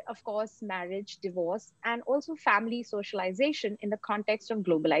 and of course, marriage, divorce, and also family socialization in the context of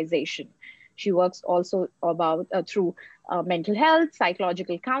globalization. She works also through mental health,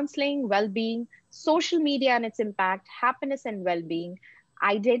 psychological counseling, well-being, social media and its impact, happiness and well-being,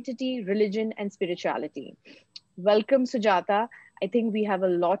 identity, religion, and spirituality. Welcome, Sujata. I think we have a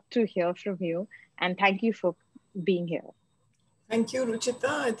lot to hear from you, and thank you for being here. Thank you, Ruchita.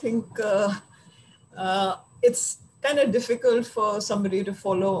 I think it's kind of difficult for somebody to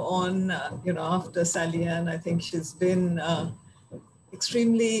follow on, after Sallyann. I think she's been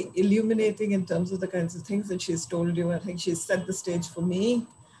extremely illuminating in terms of the kinds of things that she's told you. I think she's set the stage for me.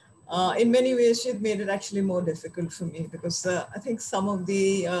 In many ways, she's made it actually more difficult for me, because I think some of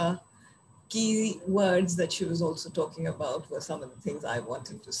the key words that she was also talking about were some of the things I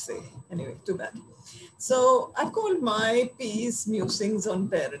wanted to say. Anyway, too bad. So I've called my piece Musings on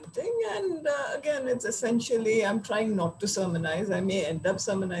Parenting. And again, it's essentially, I'm trying not to sermonize. I may end up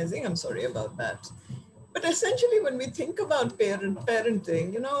sermonizing. I'm sorry about that. But essentially, when we think about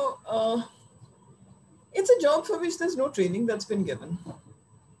parenting, it's a job for which there's no training that's been given.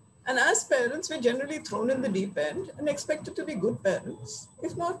 And as parents, we're generally thrown in the deep end and expected to be good parents,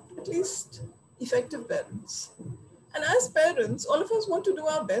 if not at least effective parents. And as parents, all of us want to do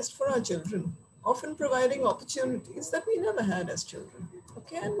our best for our children, often providing opportunities that we never had as children.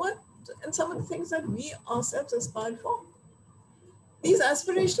 Okay, and some of the things that we ourselves aspired for. These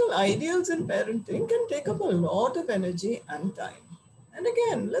aspirational ideals in parenting can take up a lot of energy and time. And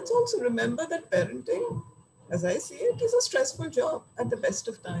again, let's also remember that parenting, as I see it, is a stressful job at the best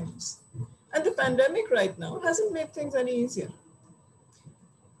of times. And the pandemic right now hasn't made things any easier.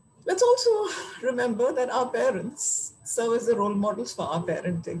 Let's also remember that our parents serve as the role models for our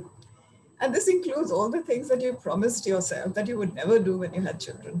parenting. And this includes all the things that you promised yourself that you would never do when you had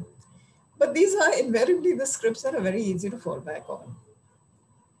children. But these are invariably the scripts that are very easy to fall back on.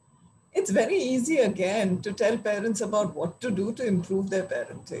 It's very easy again to tell parents about what to do to improve their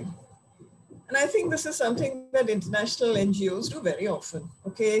parenting. And I think this is something that international NGOs do very often.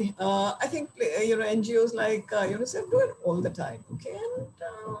 Okay, I think NGOs like UNICEF do it all the time. Okay, and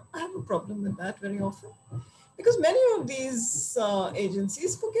I have a problem with that very often because many of these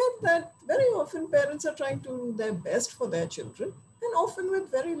agencies forget that very often parents are trying to do their best for their children and often with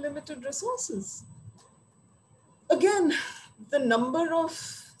very limited resources. Again, the number of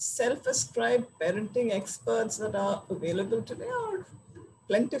self-ascribed parenting experts that are available today are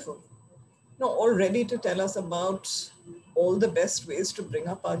plentiful. All ready to tell us about all the best ways to bring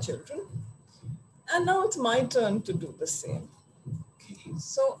up our children. And now it's my turn to do the same. Okay,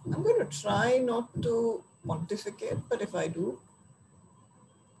 so I'm going to try not to pontificate, but if I do,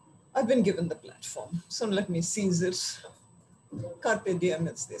 I've been given the platform. So let me seize it. Carpe diem,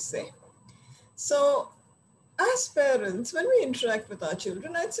 as they say. So as parents, when we interact with our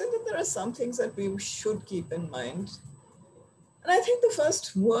children, I'd say that there are some things that we should keep in mind. And I think the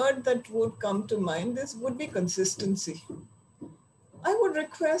first word that would come to mind would be consistency. I would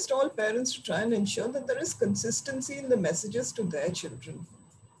request all parents to try and ensure that there is consistency in the messages to their children.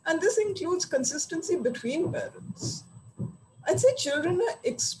 And this includes consistency between parents. I'd say children are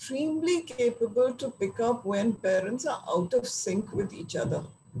extremely capable to pick up when parents are out of sync with each other.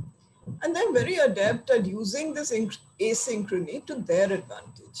 And they're very adept at using this asynchrony to their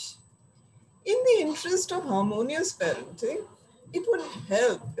advantage. In the interest of harmonious parenting, it would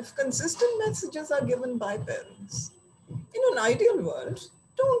help if consistent messages are given by parents. In an ideal world,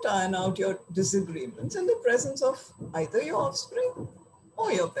 don't iron out your disagreements in the presence of either your offspring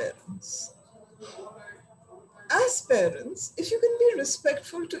or your parents. As parents, if you can be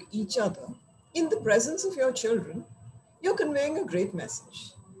respectful to each other in the presence of your children, you're conveying a great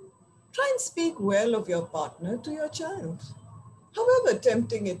message. Try and speak well of your partner to your child. However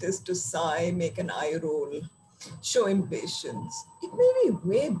tempting it is to sigh, make an eye roll, show impatience, it may be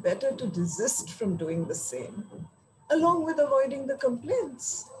way better to desist from doing the same, along with avoiding the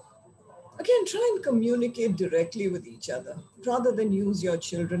complaints. Again, try and communicate directly with each other rather than use your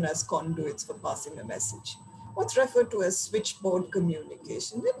children as conduits for passing a message. What's referred to as switchboard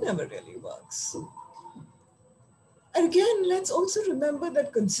communication, it never really works. And again, let's also remember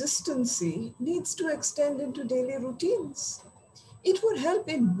that consistency needs to extend into daily routines. It would help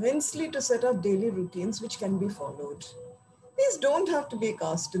immensely to set up daily routines which can be followed. These don't have to be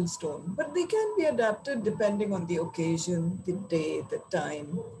cast in stone, but they can be adapted depending on the occasion, the day, the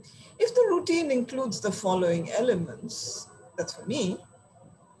time. If the routine includes the following elements, that's for me: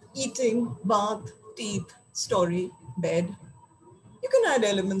 eating, bath, teeth, story, bed. You can add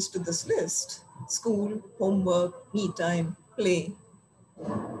elements to this list: school, homework, me time, play.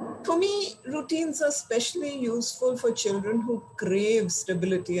 For me, routines are especially useful for children who crave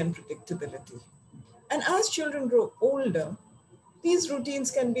stability and predictability. And as children grow older, these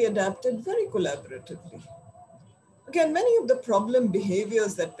routines can be adapted very collaboratively. Again, many of the problem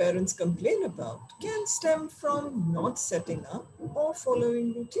behaviors that parents complain about can stem from not setting up or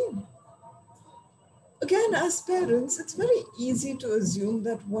following routine. Again, as parents, it's very easy to assume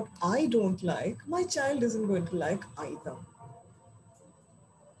that what I don't like, my child isn't going to like either.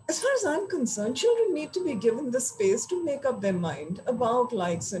 As far as I'm concerned, children need to be given the space to make up their mind about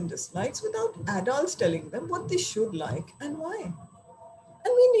likes and dislikes without adults telling them what they should like and why.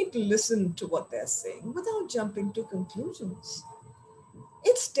 And we need to listen to what they're saying without jumping to conclusions.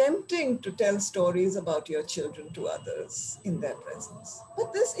 It's tempting to tell stories about your children to others in their presence,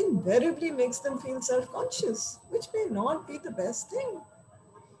 but this invariably makes them feel self-conscious, which may not be the best thing.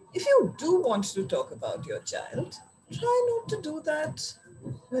 If you do want to talk about your child, try not to do that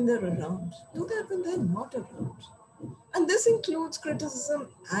when they're around. Do that when they're not around. And this includes criticism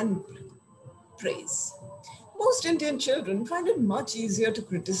and praise. Most Indian children find it much easier to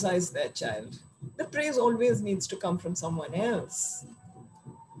criticize their child. The praise always needs to come from someone else.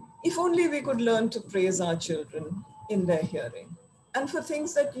 If only we could learn to praise our children in their hearing and for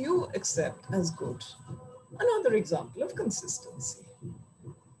things that you accept as good. Another example of consistency.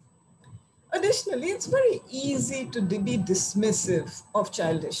 Additionally, it's very easy to be dismissive of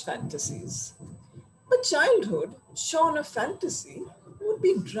childish fantasies. But childhood, shorn of fantasy, would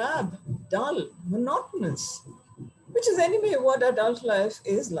be drab, dull, monotonous, which is anyway what adult life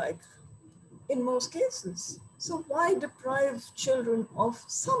is like in most cases. So why deprive children of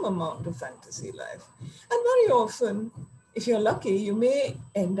some amount of fantasy life? And very often, if you're lucky, you may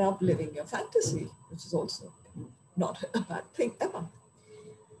end up living your fantasy, which is also not a bad thing ever.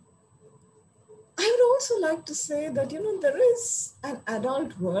 I would also like to say that, there is an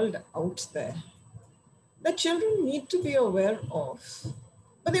adult world out there that children need to be aware of.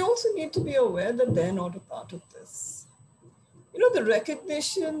 But they also need to be aware that they're not a part of this. You know, the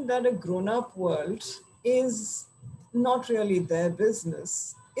recognition that a grown-up world is not really their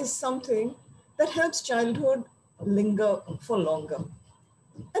business is something that helps childhood linger for longer.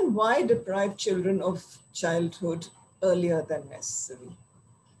 And why deprive children of childhood earlier than necessary?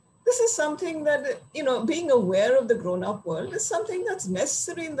 This is something that, you know, being aware of the grown-up world is something that's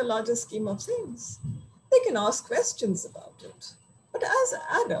necessary in the larger scheme of things. They can ask questions about it. But as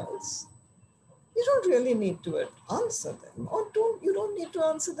adults, you don't really need to answer them, or you don't need to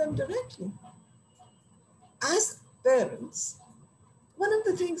answer them directly. As parents, one of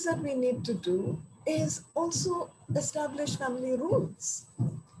the things that we need to do is also establish family rules.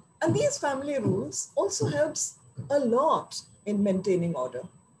 And these family rules also helps a lot in maintaining order.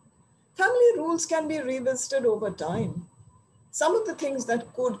 Family rules can be revisited over time. Some of the things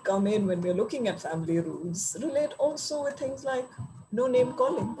that could come in when we're looking at family rules relate also with things like no name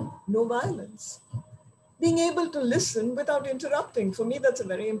calling, no violence, being able to listen without interrupting. For me, that's a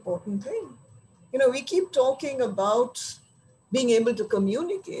very important thing. You know, we keep talking about being able to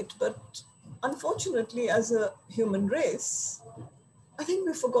communicate, but unfortunately, as a human race, I think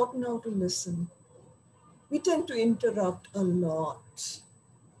we've forgotten how to listen. We tend to interrupt a lot.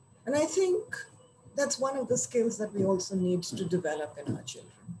 And I think that's one of the skills that we also need to develop in our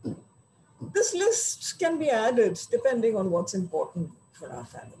children. This list can be added depending on what's important for our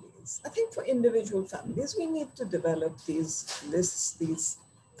families. I think for individual families, we need to develop these lists, these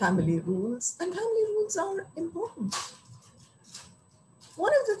family rules, and family rules are important.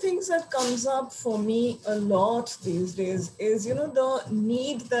 One of the things that comes up for me a lot these days is, you know, the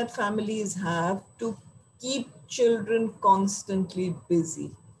need that families have to keep children constantly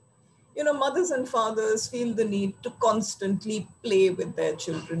busy. You know, mothers and fathers feel the need to constantly play with their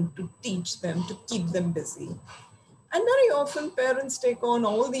children, to teach them, to keep them busy. And very often parents take on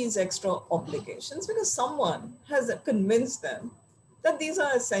all these extra obligations because someone has convinced them that these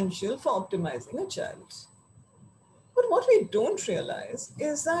are essential for optimizing a child. But what we don't realize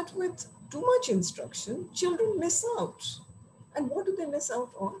is that with too much instruction, children miss out. And what do they miss out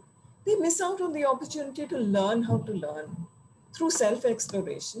on? They miss out on the opportunity to learn how to learn through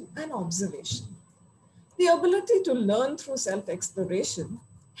self-exploration and observation. The ability to learn through self-exploration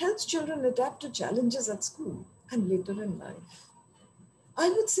helps children adapt to challenges at school and later in life. I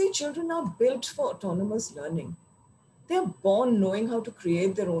would say children are built for autonomous learning. They are born knowing how to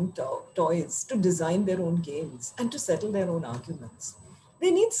create their own toys, to design their own games, and to settle their own arguments.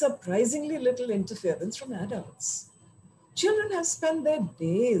 They need surprisingly little interference from adults. Children have spent their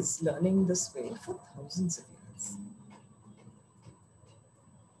days learning this way for thousands of years.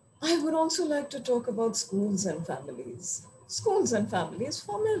 I would also like to talk about schools and families. Schools and families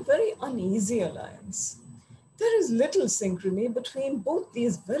form a very uneasy alliance. There is little synchrony between both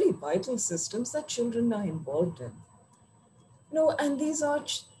these very vital systems that children are involved in. And these are,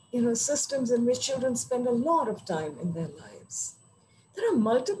 systems in which children spend a lot of time in their lives. There are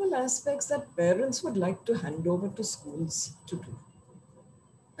multiple aspects that parents would like to hand over to schools to do.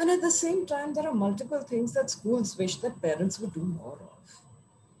 And at the same time, there are multiple things that schools wish that parents would do more of.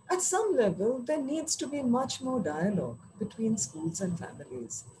 At some level, there needs to be much more dialogue between schools and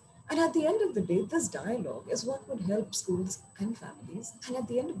families. And at the end of the day, this dialogue is what would help schools and families, and at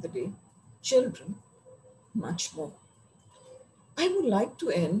the end of the day, children, much more. I would like to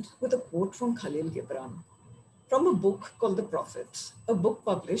end with a quote from Khalil Gibran, from a book called The Prophet, a book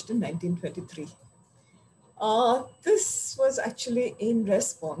published in 1923. This was actually in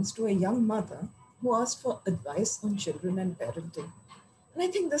response to a young mother who asked for advice on children and parenting. And I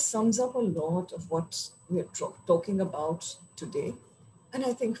think this sums up a lot of what we're talking about today, and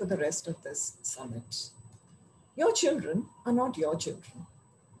I think for the rest of this summit. Your children are not your children.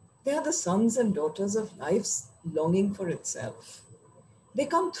 They are the sons and daughters of life's longing for itself. They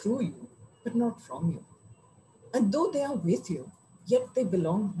come through you, but not from you. And though they are with you, yet they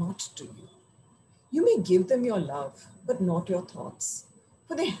belong not to you. You may give them your love, but not your thoughts,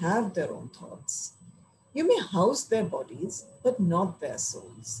 for they have their own thoughts. You may house their bodies, but not their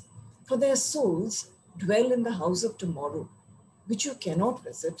souls, for their souls dwell in the house of tomorrow, which you cannot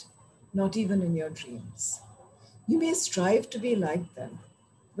visit, not even in your dreams. You may strive to be like them,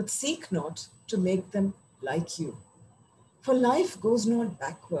 but seek not to make them like you. For life goes not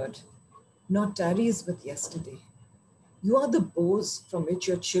backward, nor tarries with yesterday. You are the bows from which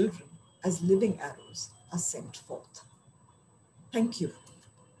your children, as living arrows, are sent forth. Thank you.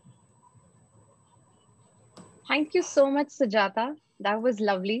 Thank you so much, Sujata. That was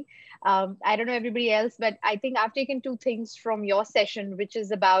lovely. I don't know everybody else, but I think I've taken two things from your session, which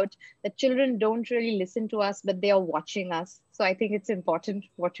is about the children don't really listen to us, but they are watching us. So I think it's important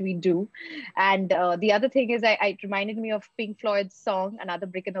what we do. And the other thing is, it reminded me of Pink Floyd's song, Another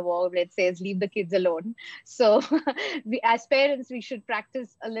Brick in the Wall, where it says, leave the kids alone. So as parents, we should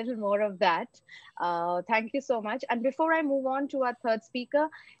practice a little more of that. Thank you so much. And before I move on to our third speaker,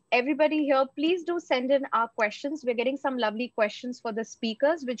 everybody here, please do send in our questions. We're getting some lovely questions for the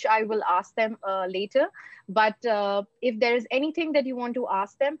speakers, which I will ask them later. But if there is anything that you want to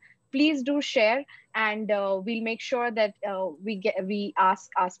ask them, please do share, and we'll make sure that we ask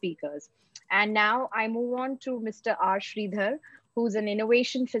our speakers. And now I move on to Mr. R. Sridhar, who's an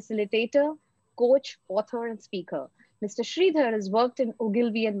innovation facilitator, coach, author, and speaker. Mr. Sridhar has worked in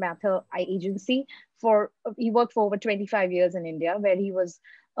Ogilvy and Mather agency he worked for over 25 years in India, where he was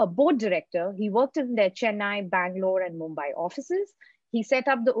a board director. He worked in their Chennai, Bangalore, and Mumbai offices. He set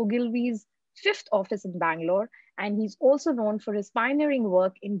up the Ogilvy's 5th office in Bangalore, and he's also known for his pioneering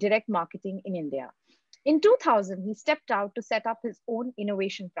work in direct marketing in India. In 2000, he stepped out to set up his own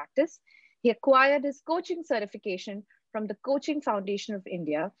innovation practice. He acquired his coaching certification from the Coaching Foundation of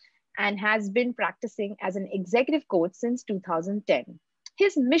India and has been practicing as an executive coach since 2010.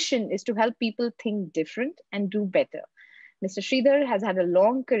 His mission is to help people think different and do better. Mr. Sridhar has had a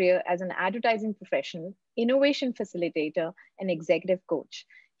long career as an advertising professional, innovation facilitator, and executive coach.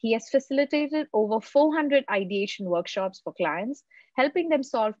 He has facilitated over 400 ideation workshops for clients, helping them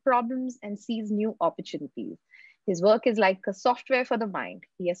solve problems and seize new opportunities. His work is like a software for the mind.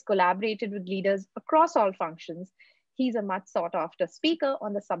 He has collaborated with leaders across all functions. He's a much sought after speaker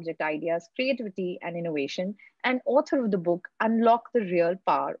on the subject ideas, creativity, and innovation, and author of the book, Unlock the Real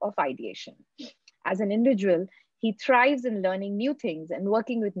Power of Ideation. As an individual, he thrives in learning new things and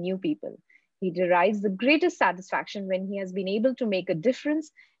working with new people. He derives the greatest satisfaction when he has been able to make a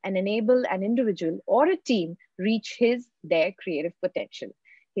difference and enable an individual or a team reach their creative potential.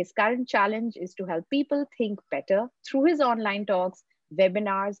 His current challenge is to help people think better through his online talks,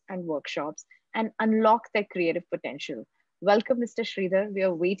 webinars, and workshops, and unlock their creative potential. Welcome, Mr. Sridhar. We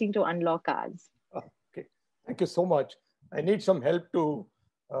are waiting to unlock ours. Okay, thank you so much. I need some help to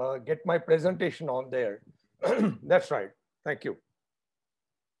get my presentation on there. That's right. Thank you.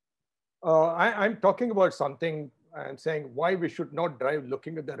 I'm talking about something and saying why we should not drive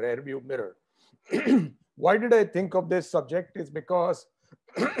looking at the rearview mirror. Why did I think of this subject is because,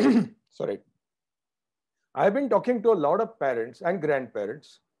 sorry, I've been talking to a lot of parents and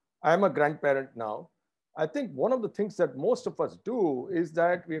grandparents. I'm a grandparent now. I think one of the things that most of us do is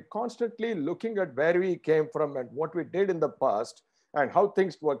that we're constantly looking at where we came from and what we did in the past and how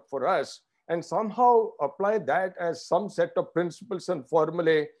things worked for us, and somehow apply that as some set of principles and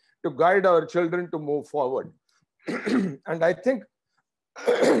formulae to guide our children to move forward. And I think,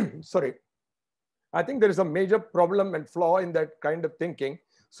 sorry, I think there is a major problem and flaw in that kind of thinking.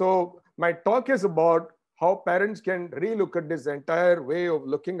 So my talk is about how parents can relook at this entire way of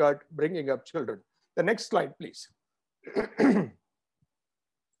looking at bringing up children. The next slide, please. May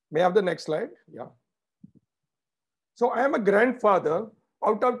I have the next slide? Yeah. So I am a grandfather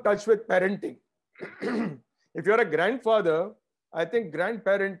out of touch with parenting. If you're a grandfather, I think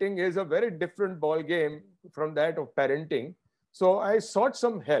grandparenting is a very different ball game from that of parenting. So I sought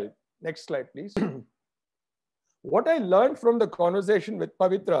some help. Next slide, please. What I learned from the conversation with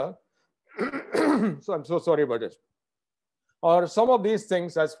Pavitra, so I'm so sorry about this, are some of these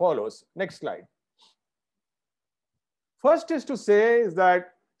things as follows. Next slide. First is to say is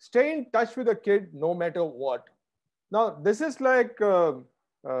that stay in touch with a kid no matter what. Now, this is like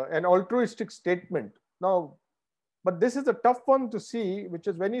an altruistic statement. Now, but this is a tough one to see, which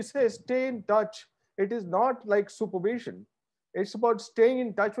is when you say stay in touch, it is not like supervision. It's about staying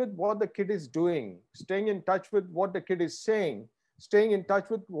in touch with what the kid is doing, staying in touch with what the kid is saying, staying in touch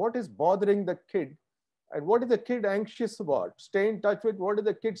with what is bothering the kid and what is the kid anxious about, stay in touch with what is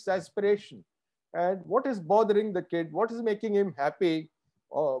the kid's aspiration and what is bothering the kid, what is making him happy,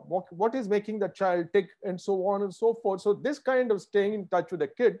 what is making the child tick, and so on and so forth. So this kind of staying in touch with the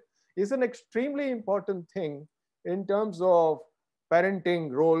kid is an extremely important thing in terms of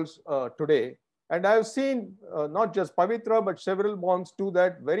parenting roles today. And I've seen not just Pavitra, but several moms do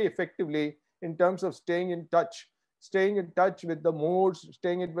that very effectively in terms of staying in touch with the moods,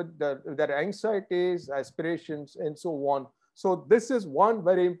 staying in with their anxieties, aspirations, and so on. So this is one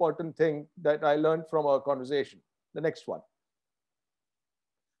very important thing that I learned from our conversation. The next one.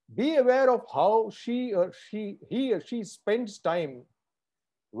 Be aware of how he or she spends time,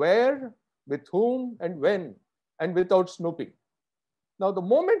 where, with whom, and when, and without snooping. Now, the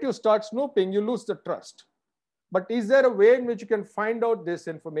moment you start snooping, you lose the trust. But is there a way in which you can find out this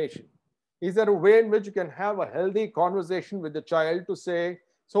information? Is there a way in which you can have a healthy conversation with the child to say,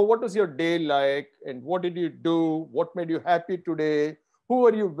 So what was your day like? And what did you do? What made you happy today? Who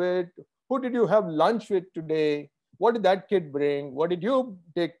were you with? Who did you have lunch with today? What did that kid bring? What did you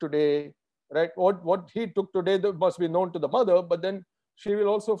take today? Right? What he took today that must be known to the mother, but then she will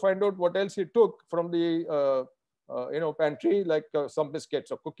also find out what else he took from the pantry, like some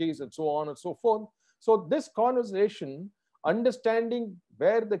biscuits or cookies and so on and so forth. So this conversation, understanding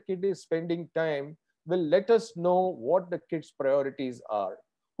where the kid is spending time, will let us know what the kid's priorities are,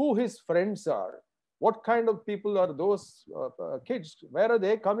 who his friends are, what kind of people are those kids, where are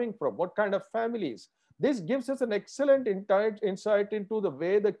they coming from, what kind of families. This gives us an excellent insight into the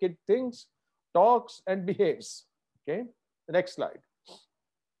way the kid thinks, talks, and behaves. Okay, the next slide.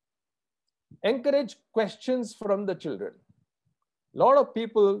 Encourage questions from the children. A lot of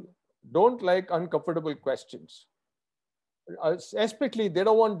people don't like uncomfortable questions. Especially, they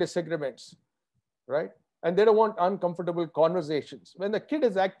don't want disagreements, right? And they don't want uncomfortable conversations. When the kid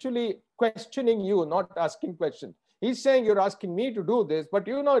is actually questioning you, not asking questions, he's saying, you're asking me to do this, but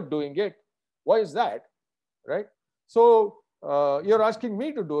you're not doing it. Why is that, right? So you're asking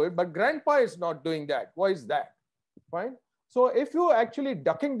me to do it, but grandpa is not doing that. Why is that? Fine. So if you're actually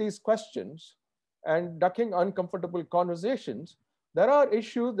ducking these questions and ducking uncomfortable conversations, there are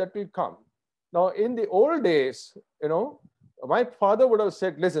issues that will come. Now, in the old days, my father would have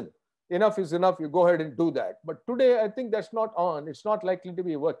said, listen, enough is enough, you go ahead and do that. But today, I think that's not on. It's not likely to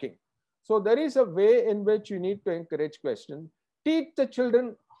be working. So there is a way in which you need to encourage questions. Teach the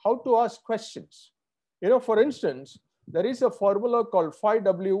children how to ask questions. For instance, there is a formula called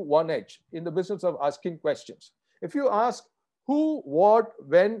 5W1H in the business of asking questions. If you ask who, what,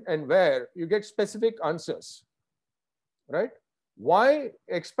 when, and where, you get specific answers, right? Why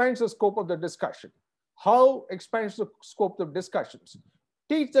expands the scope of the discussion. How expands the scope of discussions.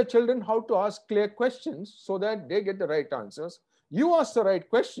 Teach the children how to ask clear questions so that they get the right answers. You ask the right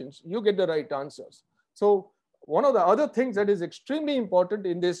questions, you get the right answers. So one of the other things that is extremely important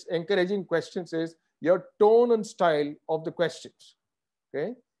in this encouraging questions is your tone and style of the questions.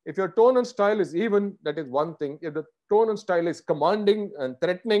 Okay? If your tone and style is even, that is one thing. If the tone and style is commanding and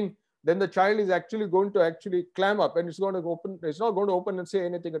threatening, then the child is actually going to clam up and it's not going to open and say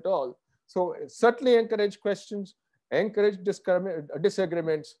anything at all. So certainly encourage questions, encourage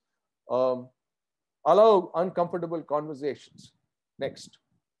disagreements, allow uncomfortable conversations. Next.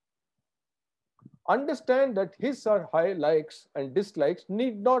 Understand that his or her likes and dislikes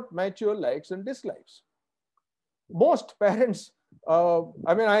need not match your likes and dislikes. Most parents,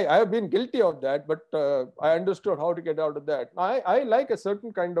 I have been guilty of that, but I understood how to get out of that. I like a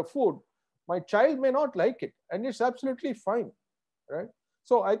certain kind of food. My child may not like it, and it's absolutely fine, right?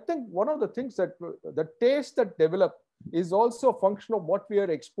 So I think one of the things that the taste that develop is also a function of what we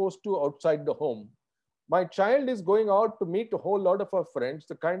are exposed to outside the home. My child is going out to meet a whole lot of her friends.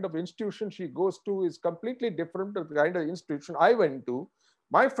 The kind of institution she goes to is completely different to the kind of institution I went to.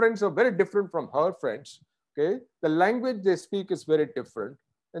 My friends are very different from her friends. Okay, the language they speak is very different,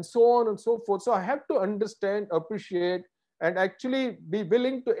 and so on and so forth. So I have to understand, appreciate, and actually be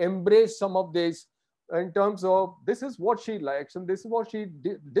willing to embrace some of these in terms of this is what she likes and this is what she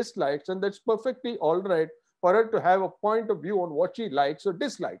dislikes, and that's perfectly all right for her to have a point of view on what she likes or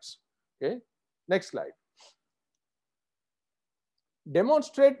dislikes. Okay, next slide.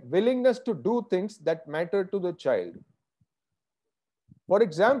 Demonstrate willingness to do things that matter to the child. For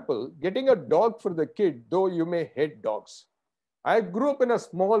example, getting a dog for the kid, though you may hate dogs. I grew up in a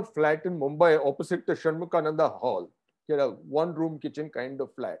small flat in Mumbai opposite the Shanmukananda Hall, a one-room kitchen kind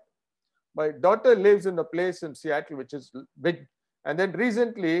of flat. My daughter lives in a place in Seattle, which is big. And then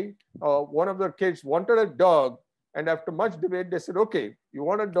recently, one of the kids wanted a dog. And after much debate, they said, okay, you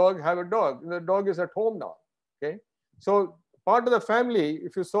want a dog, have a dog. And the dog is at home now. Okay. So part of the family,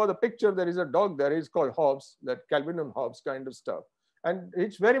 if you saw the picture, there is a dog there. It's called Hobbs, that Calvin and Hobbes kind of stuff. And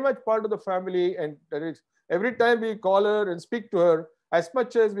it's very much part of the family. And there is, every time we call her and speak to her, as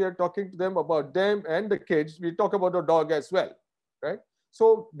much as we are talking to them about them and the kids, we talk about the dog as well, right?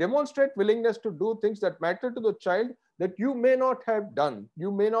 So demonstrate willingness to do things that matter to the child that you may not have done,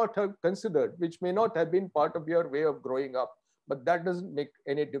 you may not have considered, which may not have been part of your way of growing up, but that doesn't make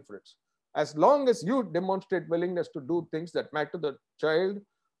any difference. As long as you demonstrate willingness to do things that matter to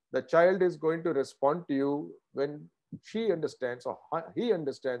the child is going to respond to you when she understands or he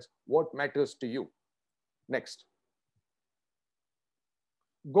understands what matters to you. Next.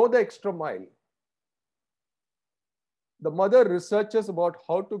 Go the extra mile. The mother researches about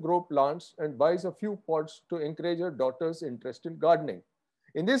how to grow plants and buys a few pots to encourage her daughter's interest in gardening.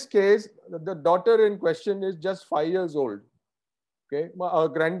 In this case, the daughter in question is just 5 years old, okay, our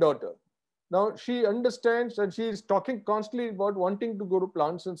granddaughter. Now she understands and she is talking constantly about wanting to go to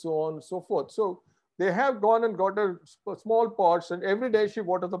plants and so on and so forth. So they have gone and got a small pots, and every day she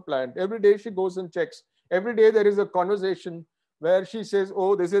waters the plant. Every day she goes and checks. Every day there is a conversation where she says,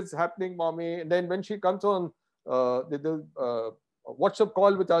 "Oh, this is happening, mommy." And then when she comes on the WhatsApp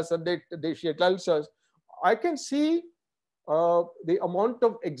call with us, and she tells us, I can see the amount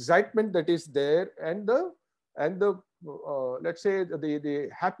of excitement that is there, and the let's say the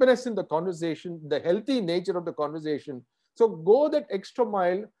happiness in the conversation, the healthy nature of the conversation. So go that extra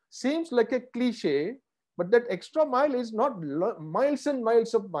mile seems like a cliche, but that extra mile is not miles and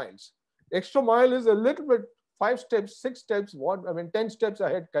miles of miles. Extra mile is a little bit 5 steps, 6 steps, 10 steps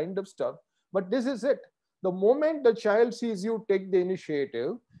ahead kind of stuff. But this is it. The moment the child sees you take the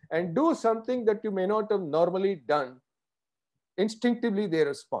initiative and do something that you may not have normally done, instinctively they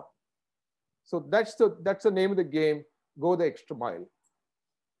respond. So that's the name of the game. Go the extra mile.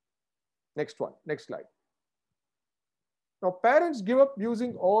 Next one, next slide. Now, parents give up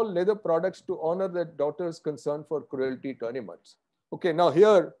using all leather products to honor their daughter's concern for cruelty to animals. Okay, now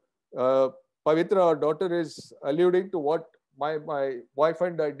here, Pavitra, our daughter, is alluding to what my wife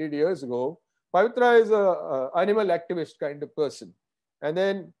and I did years ago. Pavitra is a animal activist kind of person. And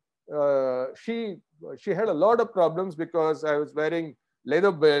then she had a lot of problems because I was wearing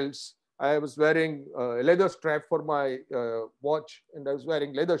leather belts, I was wearing a leather strap for my watch, and I was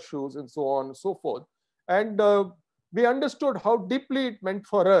wearing leather shoes and so on and so forth. And we understood how deeply it meant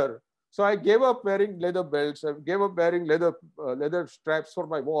for her. So I gave up wearing leather belts. I gave up wearing leather straps for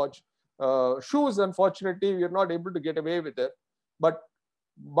my watch. Shoes, unfortunately, we are not able to get away with it. But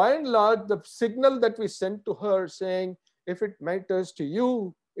by and large, the signal that we sent to her saying, if it matters to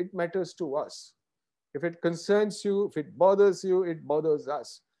you, it matters to us. If it concerns you, if it bothers you, it bothers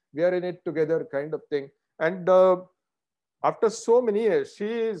us. We are in it together kind of thing. And after so many years, she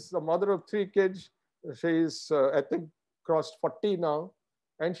is the mother of 3 kids. She is, I think, crossed 40 now.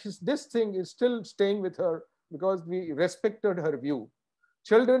 And this thing is still staying with her because we respected her view.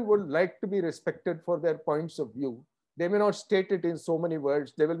 Children would like to be respected for their points of view. They may not state it in so many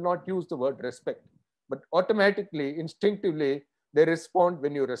words. They will not use the word respect. But automatically, instinctively, they respond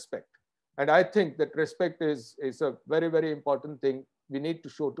when you respect. And I think that respect is a very, very important thing we need to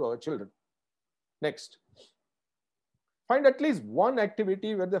show to our children. Next. Find at least one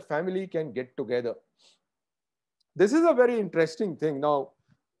activity where the family can get together. This is a very interesting thing. Now,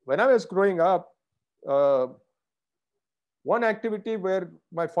 when I was growing up, one activity where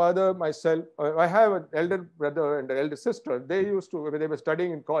my father, myself, I have an elder brother and an elder sister. They were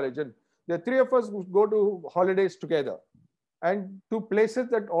studying in college, and the 3 of us would go to holidays together and to places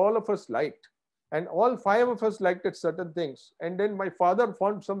that all of us liked. And all 5 of us liked at certain things. And then my father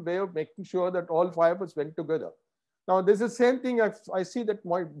found some way of making sure that all 5 of us went together. Now, this is the same thing I see that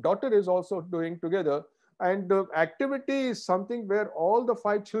my daughter is also doing together. And the activity is something where all the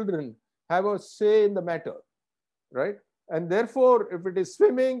 5 children have a say in the matter, right? And therefore, if it is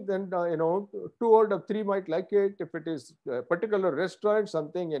swimming, then 2 out of 3 might like it. If it is a particular restaurant,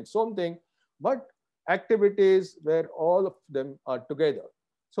 something and something, but activities where all of them are together.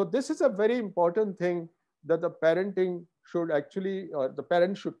 So this is a very important thing that the parenting should actually, or the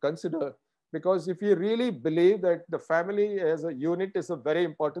parents should consider, because if you really believe that the family as a unit is a very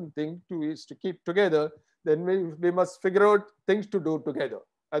important thing to keep together, then we must figure out things to do together.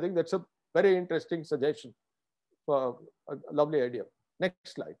 I think that's a very interesting suggestion. A lovely idea.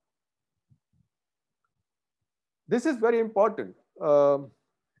 Next slide. This is very important.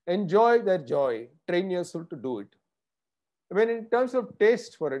 Enjoy their joy. Train yourself to do it. I mean, in terms of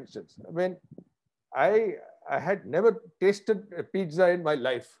taste, for instance, I mean, I had never tasted a pizza in my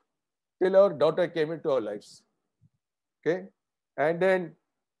life till our daughter came into our lives. Okay, and then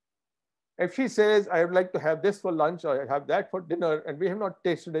if she says, "I would like to have this for lunch or have that for dinner," and we have not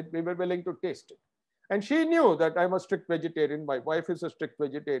tasted it, we were willing to taste it. And she knew that I'm a strict vegetarian. My wife is a strict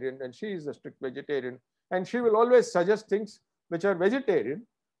vegetarian, and she is a strict vegetarian. And she will always suggest things which are vegetarian,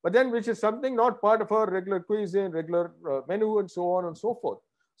 but then which is something not part of her regular cuisine, regular menu, and so on and so forth.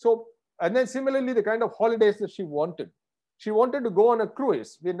 So, and then similarly, the kind of holidays that she wanted. She wanted to go on a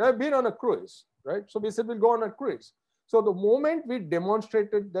cruise. We've never been on a cruise, right? So we said, we'll go on a cruise. So the moment we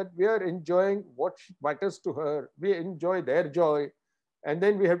demonstrated that we are enjoying what matters to her, we enjoy their joy, and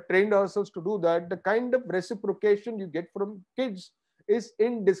then we have trained ourselves to do that, the kind of reciprocation you get from kids is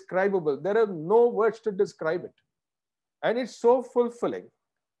indescribable. There are no words to describe it. And it's so fulfilling,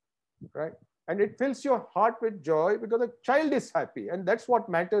 right? And it fills your heart with joy because the child is happy, and that's what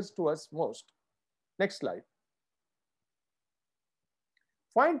matters to us most. Next slide.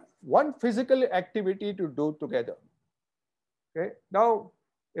 Find one physical activity to do together. Okay. Now,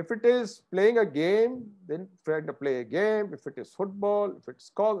 If it is playing a game, then try to play a game. If it is football, if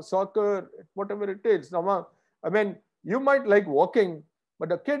it's soccer, whatever it is. Now, I mean, you might like walking,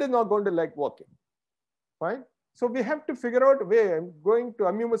 but a kid is not going to like walking. Fine. So we have to figure out a way. I'm going to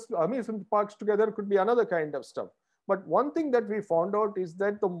amusement parks together could be another kind of stuff. But one thing that we found out is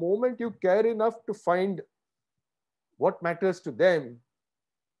that the moment you care enough to find what matters to them,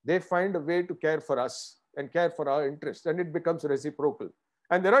 they find a way to care for us and care for our interests, and it becomes reciprocal.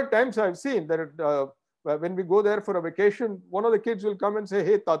 And there are times I've seen that when we go there for a vacation, one of the kids will come and say,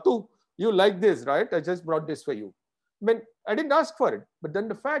 "Hey, Tatu, you like this, right? I just brought this for you." I mean, I didn't ask for it, but then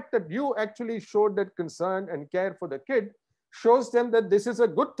the fact that you actually showed that concern and care for the kid shows them that this is a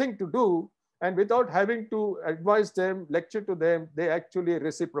good thing to do, and without having to advise them, lecture to them, they actually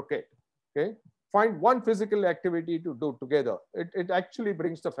reciprocate. Okay, find one physical activity to do together. It actually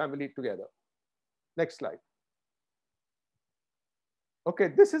brings the family together. Next slide. Okay,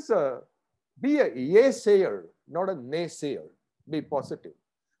 this is be a yes-sayer, not a naysayer. Be positive.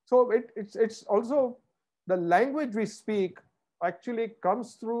 So it's also the language we speak actually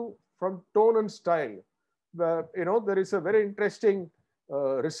comes through from tone and style. There is a very interesting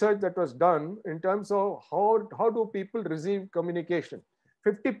research that was done in terms of how do people receive communication.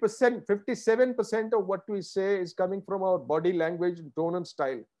 50%, 57% of what we say is coming from our body language, tone and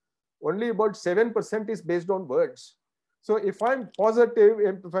style. Only about 7% is based on words. So if I'm positive,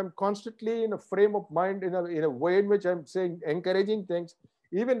 if I'm constantly in a frame of mind, in a way in which I'm saying encouraging things,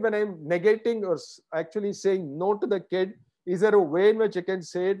 even when I'm negating or actually saying no to the kid, is there a way in which I can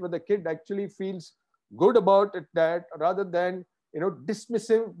say it where the kid actually feels good about it, that rather than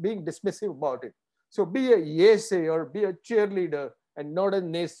being dismissive about it? So be a yes-sayer, be a cheerleader, and not a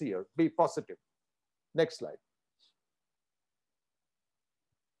naysayer. Be positive. Next slide.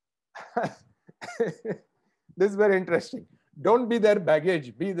 This is very interesting. Don't be their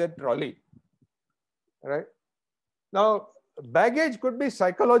baggage, be their trolley. Right? Now, baggage could be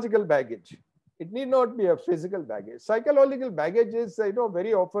psychological baggage. It need not be a physical baggage. Psychological baggage is,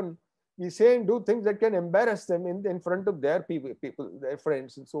 very often we say and do things that can embarrass them in front of their people, their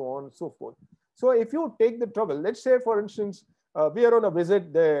friends, and so on and so forth. So if you take the trouble, let's say, for instance, we are on a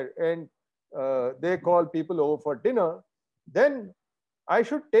visit there and they call people over for dinner, then I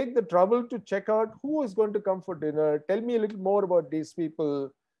should take the trouble to check out who is going to come for dinner, tell me a little more about these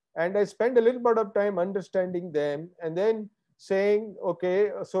people, and I spend a little bit of time understanding them and then saying,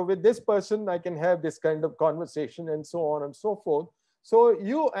 okay, so with this person, I can have this kind of conversation and so on and so forth. So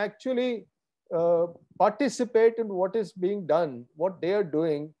you actually participate in what is being done, what they are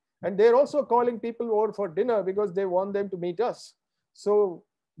doing, and they're also calling people over for dinner because they want them to meet us. So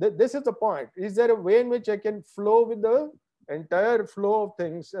this is the point. Is there a way in which I can flow with the entire flow of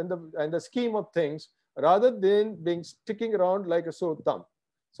things and the scheme of things rather than being sticking around like a sore thumb?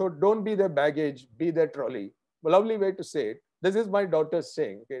 So don't be their baggage, be their trolley. A lovely way to say it. This is my daughter's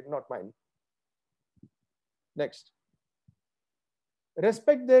saying, okay, not mine. Next.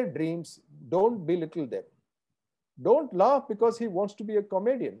 Respect their dreams, don't belittle them. Don't laugh because he wants to be a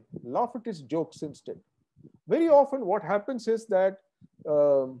comedian. Laugh at his jokes instead. Very often what happens is that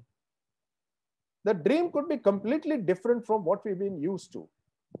the dream could be completely different from what we've been used to.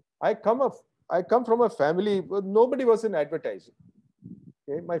 I come from a family where nobody was in advertising.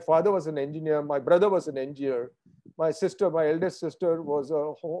 Okay? My father was an engineer. My brother was an engineer. My eldest sister was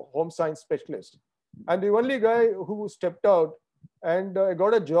a home science specialist. And the only guy who stepped out and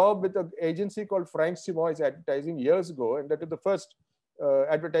got a job with an agency called Frank Simoy's Advertising years ago. And that was the first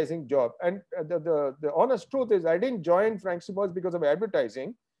advertising job. And the honest truth is I didn't join Frank Simoy's because of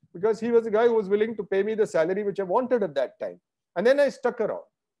advertising, because he was the guy who was willing to pay me the salary which I wanted at that time. And then I stuck around.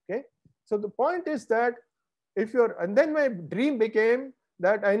 Okay. So the point is that and then my dream became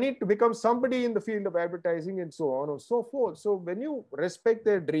that I need to become somebody in the field of advertising and so on and so forth. So when you respect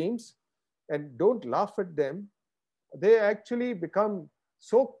their dreams and don't laugh at them, they actually become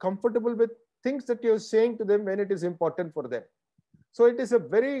so comfortable with things that you're saying to them when it is important for them. So it is a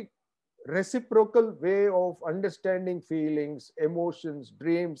very reciprocal way of understanding feelings, emotions,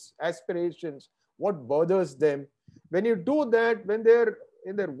 dreams, aspirations, what bothers them. When you do that, when they're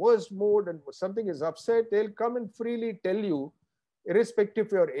in their worst mood and something is upset, they'll come and freely tell you, irrespective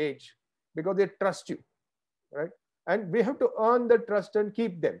of your age, because they trust you, right? And we have to earn the trust and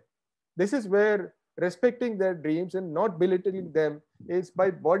keep them. This is where respecting their dreams and not belittling them is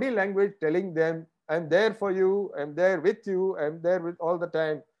by body language telling them, I'm there for you, I'm there with you, I'm there with all the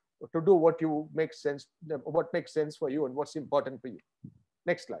time to do what makes sense for you and what's important for you.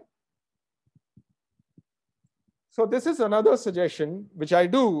 Next slide. So this is another suggestion which I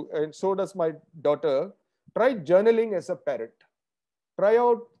do, and so does my daughter. Try journaling as a parent. write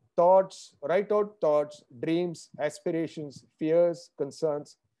out thoughts, dreams, aspirations, fears,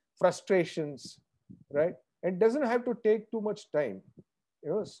 concerns, frustrations, right? It doesn't have to take too much time.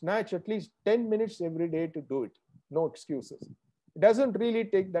 Snatch at least 10 minutes every day to do it. No excuses. It doesn't really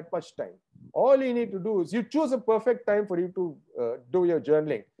take that much time. All you need to do is you choose a perfect time for you to do your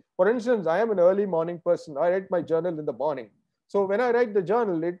journaling. For instance, I am an early morning person. I write my journal in the morning. So when I write the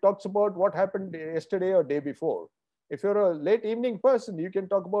journal, it talks about what happened yesterday or day before. If you're a late evening person, you can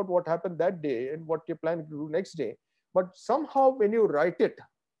talk about what happened that day and what you're planning to do next day. But somehow when you write it,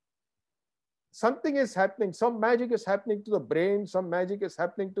 something is happening. Some magic is happening to the brain. Some magic is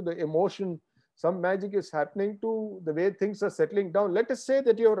happening to the emotion. Some magic is happening to the way things are settling down. Let us say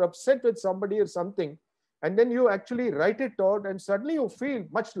that you're upset with somebody or something, and then you actually write it out and suddenly you feel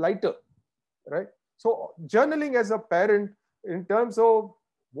much lighter, right? So journaling as a parent in terms of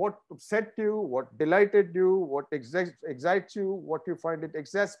what upset you, what delighted you, what excites you, what you find it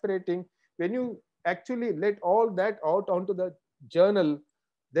exasperating, when you actually let all that out onto the journal,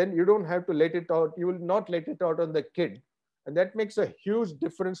 then you don't have to let it out. You will not let it out on the kid. And that makes a huge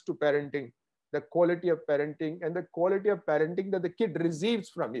difference to parenting, the quality of parenting and the quality of parenting that the kid receives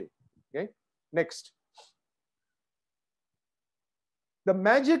from you. Okay. Next. The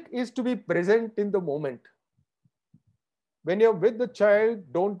magic is to be present in the moment. When you're with the child,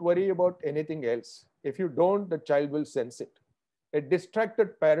 don't worry about anything else. If you don't, the child will sense it. A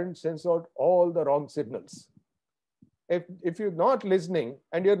distracted parent sends out all the wrong signals. If you're not listening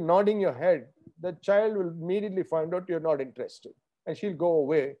and you're nodding your head, the child will immediately find out you're not interested and she'll go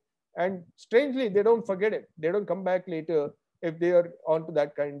away. And strangely, they don't forget it. They don't come back later if they are onto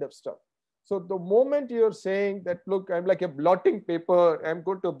that kind of stuff. So the moment you're saying that, look, I'm like a blotting paper, I'm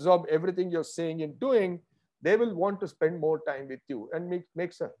going to absorb everything you're saying and doing, they will want to spend more time with you, and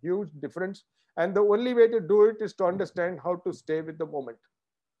makes a huge difference. And the only way to do it is to understand how to stay with the moment,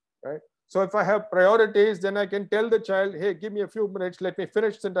 right? So if I have priorities, then I can tell the child, hey, give me a few minutes, let me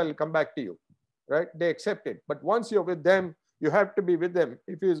finish and I'll come back to you, right? They accept it. But once you're with them, you have to be with them.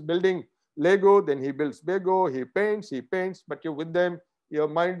 If he is building Lego, then he builds Lego, he paints, but you're with them. Your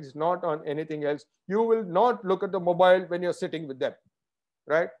mind is not on anything else. You will not look at the mobile when you're sitting with them,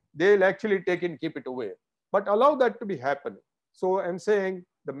 right? They'll actually take and keep it away. But allow that to be happening. So I'm saying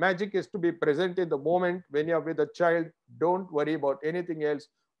the magic is to be present in the moment. When you're with a child, don't worry about anything else.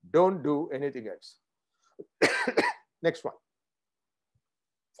 Don't do anything else. Next one.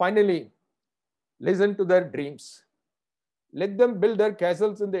 Finally, listen to their dreams. Let them build their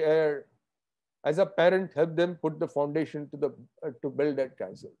castles in the air. As a parent, help them put the foundation to build that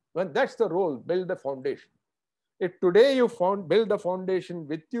castle. Well, that's the role, build the foundation. If today you build the foundation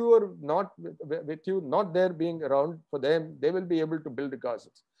with you or not, with you not there being around for them, they will be able to build the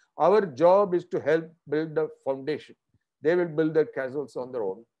castles. Our job is to help build the foundation. They will build their castles on their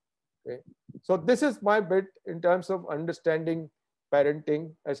own. Okay. So this is my bit in terms of understanding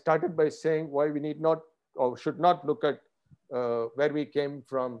parenting. I started by saying why we need not or should not look at where we came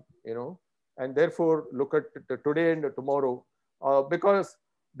from, and therefore look at the today and the tomorrow, because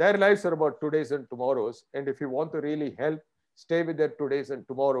their lives are about todays and tomorrows. And if you want to really help, stay with their todays and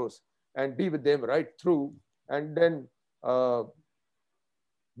tomorrows and be with them right through, and then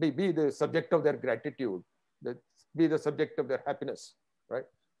be the subject of their gratitude, be the subject of their happiness, right?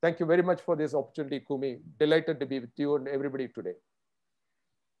 Thank you very much for this opportunity, Kumi. Delighted to be with you and everybody today.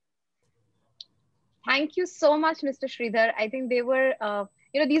 Thank you so much, Mr. Sridhar. I think they were,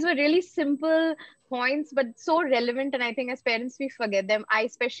 these were really simple points, but so relevant. And I think as parents, we forget them. I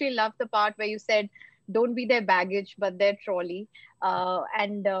especially love the part where you said, don't be their baggage, but their trolley. As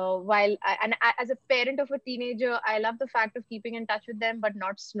a parent of a teenager, I love the fact of keeping in touch with them, but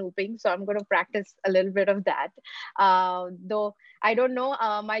not snooping. So I'm going to practice a little bit of that. Though I don't know,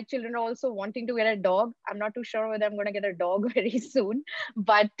 my children are also wanting to get a dog. I'm not too sure whether I'm going to get a dog very soon,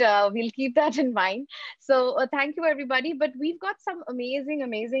 but we'll keep that in mind. So thank you, everybody. But we've got some amazing,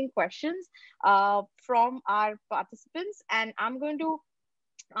 amazing questions from our participants, and I'm going to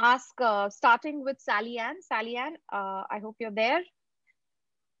ask, starting with Sallyann. Sallyann, I hope you're there.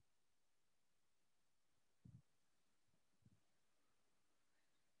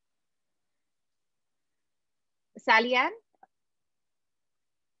 Sallyann?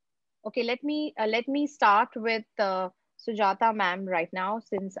 Okay, let me start with Sujata ma'am right now,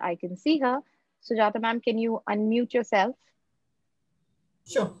 since I can see her. Sujata ma'am, can you unmute yourself?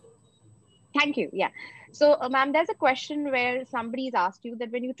 Sure. Thank you. Yeah. So, ma'am, there's a question where somebody's asked you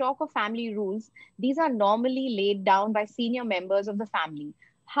that when you talk of family rules, these are normally laid down by senior members of the family.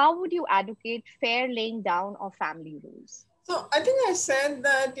 How would you advocate fair laying down of family rules? So I think I said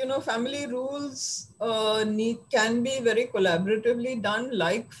that, family rules can be very collaboratively done,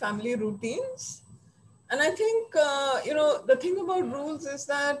 like family routines. And I think, the thing about rules is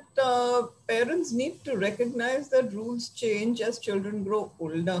that parents need to recognize that rules change as children grow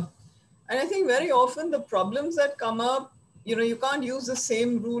older. And I think very often the problems that come up, you can't use the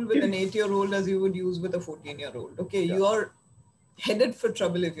same rule with an 8-year-old as you would use with a 14-year-old. Okay, Yeah. you're headed for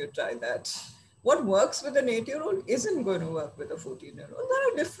trouble if you try that. What works with an 8-year-old isn't going to work with a 14-year-old. There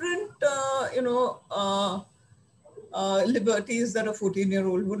are different, liberties that a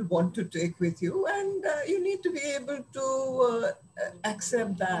 14-year-old would want to take with you, and you need to be able to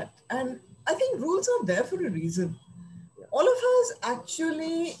accept that. And I think rules are there for a reason. All of us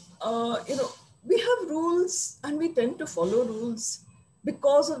actually, we have rules and we tend to follow rules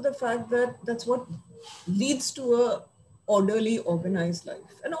because of the fact that that's what leads to a orderly, organized life.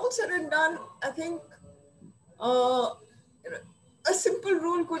 And all said and done, I think uh, a simple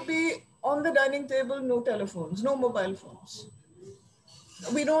rule could be on the dining table, no telephones, no mobile phones.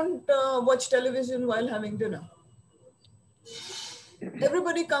 We don't watch television while having dinner.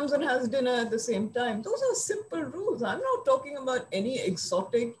 Everybody comes and has dinner at the same time. Those are simple rules. I'm not talking about any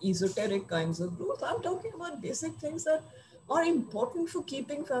exotic, esoteric kinds of rules. I'm talking about basic things that are important for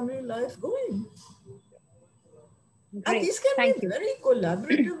keeping family life going. And Great. these can Thank be you. very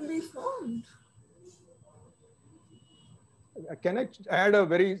collaboratively formed. Can I add a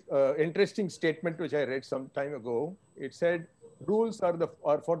very interesting statement which I read some time ago? It said, rules are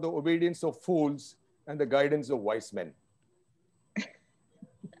for the obedience of fools and the guidance of wise men.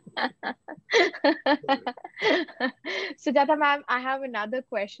 Sujata ma'am, I have another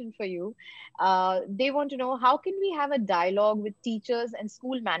question for you. They want to know, how can we have a dialogue with teachers and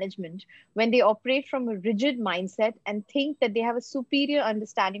school management when they operate from a rigid mindset and think that they have a superior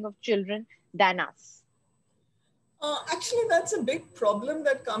understanding of children than us? Actually, that's a big problem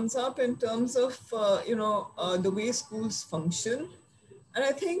that comes up in terms of, the way schools function. And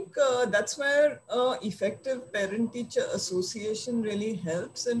I think that's where effective parent-teacher association really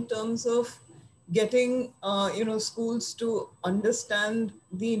helps in terms of getting, schools to understand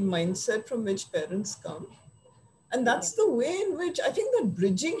the mindset from which parents come. And that's the way in which I think that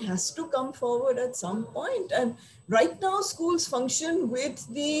bridging has to come forward at some point. And right now, schools function with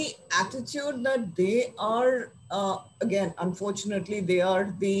the attitude that they are, again, unfortunately, they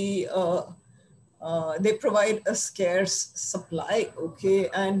are they provide a scarce supply, okay?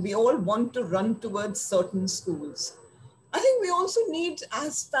 And we all want to run towards certain schools. I think we also need,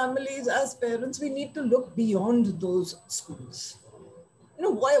 as families, as parents, we need to look beyond those schools.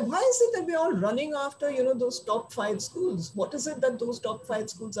 Why is it that we're all running after, those top 5 schools? What is it that those top 5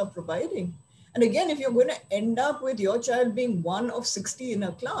 schools are providing? And again, if you're going to end up with your child being one of 60 in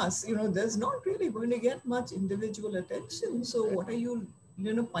a class, there's not really going to get much individual attention. So what are you,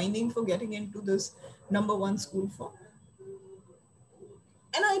 pining for getting into this #1 school for?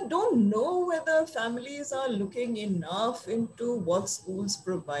 And I don't know whether families are looking enough into what schools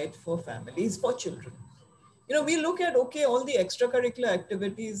provide for families, for children. We look at, okay, all the extracurricular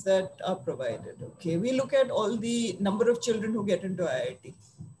activities that are provided. Okay, we look at all the number of children who get into IIT.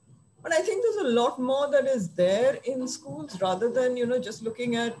 But I think there's a lot more that is there in schools rather than, just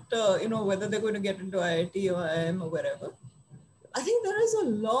looking at, whether they're going to get into IIT or IIM or wherever. I think there is a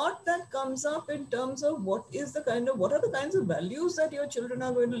lot that comes up in terms of what are the kinds of values that your children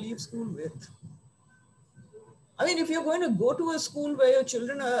are going to leave school with. I mean, if you're going to go to a school where your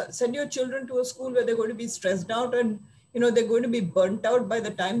children send your children to a school where they're going to be stressed out and, they're going to be burnt out by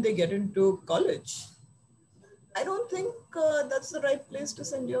the time they get into college, I don't think that's the right place to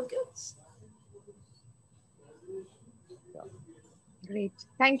send your kids. Great.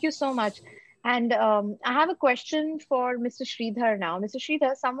 Thank you so much. And I have a question for Mr. Sridhar now. Mr.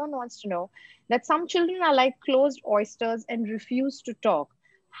 Sridhar, someone wants to know that some children are like closed oysters and refuse to talk.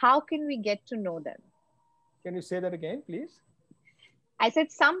 How can we get to know them? Can you say that again, please? I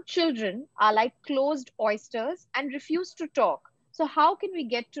said some children are like closed oysters and refuse to talk. So how can we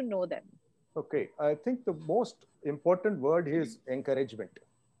get to know them? Okay, I think the most important word is encouragement.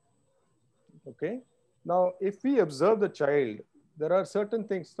 Okay, now if we observe the child, there are certain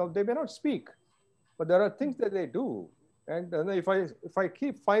things. Now they may not speak, but there are things that they do. And if I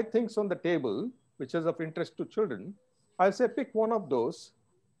keep 5 things on the table, which is of interest to children, I'll say pick one of those,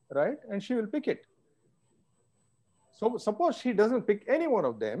 right? And she will pick it. So suppose she doesn't pick any one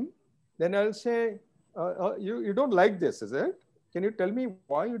of them, then I'll say, you don't like this, is it? Can you tell me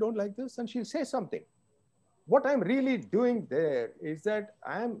why you don't like this? And she'll say something. What I'm really doing there is that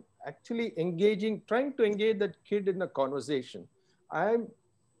I'm actually trying to engage that kid in a conversation. I'm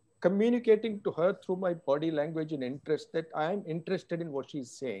communicating to her through my body language and interest that I am interested in what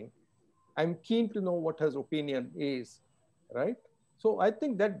she's saying. I'm keen to know what her opinion is, right? So I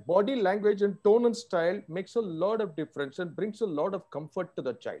think that body language and tone and style makes a lot of difference and brings a lot of comfort to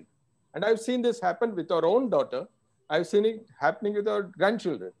the child. And I've seen this happen with our own daughter. I've seen it happening with our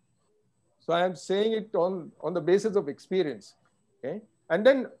grandchildren. So I am saying it on the basis of experience. Okay. And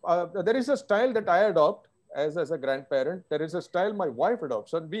then there is a style that I adopt as a grandparent. There is a style my wife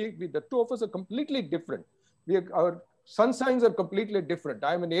adopts. And the two of us are completely different. Our sun signs are completely different.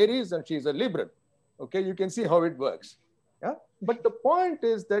 I'm an Aries and she's a Libra. Okay. You can see how it works. Yeah. But the point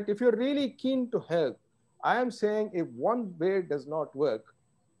is that if you're really keen to help, I am saying if one way does not work,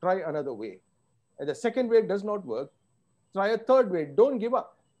 try another way. And the second way does not work, try a third way. Don't give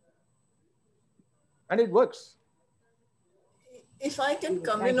up. And it works. If I can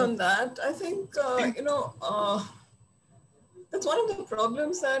come in on that, I think, that's one of the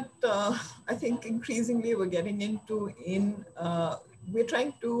problems that I think increasingly we're getting into we're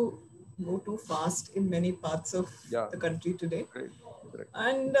trying to go too fast in many parts of the country today. Correct.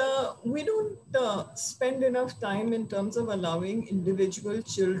 And we don't spend enough time in terms of allowing individual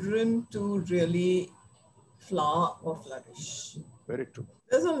children to really flower or flourish. Very true.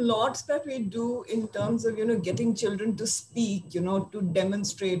 There's a lot that we do in terms of, getting children to speak, to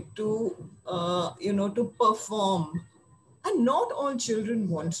demonstrate, to perform. And not all children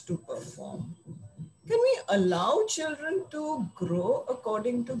want to perform. Can we allow children to grow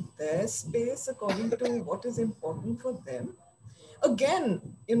according to their space, according to what is important for them? Again,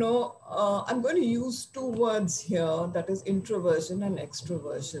 I'm going to use two words here, that is introversion and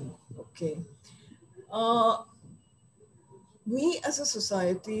extroversion, okay? We as a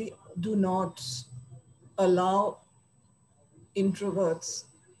society do not allow introverts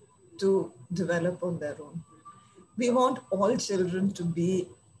to develop on their own. We want all children to be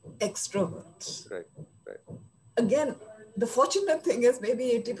extroverts. Right. Again, the fortunate thing is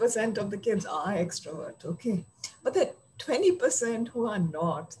maybe 80% of the kids are extrovert, okay? But the 20% who are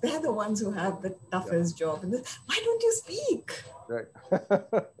not, they're the ones who have the toughest job. And why don't you speak? Right.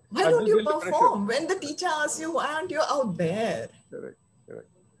 Why don't you perform? When the teacher asks you, why aren't you out there? Correct.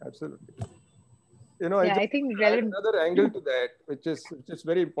 Absolutely. I think another angle to that, which is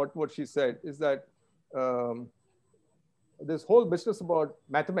very important, what she said, is that this whole business about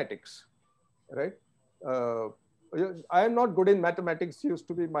mathematics, right? I am not good in mathematics used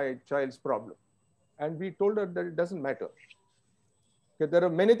to be my child's problem. And we told her that it doesn't matter. Okay, there are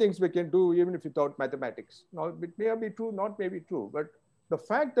many things we can do even if without mathematics. Now, it may be true, not may be true, but the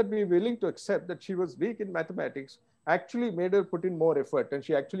fact that we were willing to accept that she was weak in mathematics actually made her put in more effort and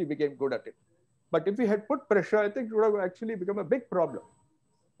she actually became good at it. But if we had put pressure, I think it would have actually become a big problem,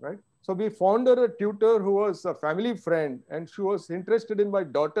 right? So we found her a tutor who was a family friend and she was interested in my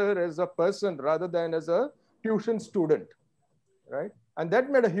daughter as a person rather than as a tuition student, right? And that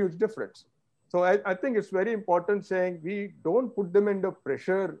made a huge difference. So I think it's very important saying we don't put them under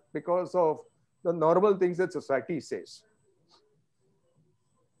pressure because of the normal things that society says.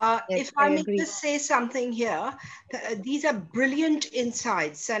 If I may just say something here, these are brilliant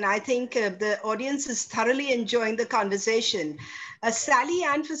insights, and I think the audience is thoroughly enjoying the conversation.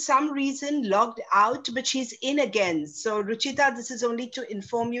 Sallyann, for some reason, logged out, but she's in again. So, Ruchita, this is only to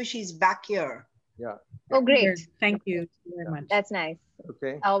inform you she's back here. Yeah. Oh, great. Thank you very much. That's nice.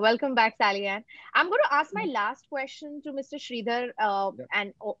 Okay. Welcome back, Sallyann. I'm going to ask my last question to Mr. Sridhar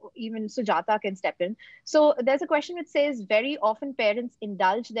and even Sujata can step in. So there's a question which says, very often parents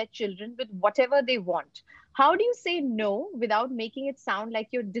indulge their children with whatever they want. How do you say no without making it sound like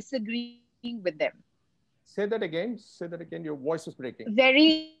you're disagreeing with them? Say that again. Your voice is breaking.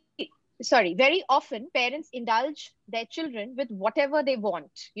 Very often parents indulge their children with whatever they want.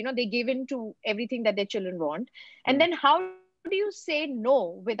 They give in to everything that their children want. And then how do you say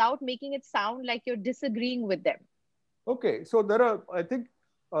no without making it sound like you're disagreeing with them? Okay, so I think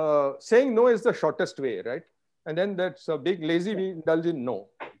saying no is the shortest way, right? And then that's a big lazy, we indulge in no.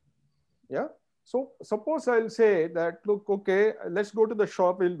 Yeah. So suppose I'll say that, look, okay, let's go to the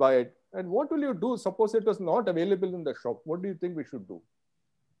shop, we'll buy it. And what will you do? Suppose it was not available in the shop. What do you think we should do?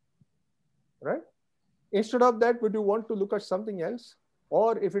 Right? Instead of that, would you want to look at something else?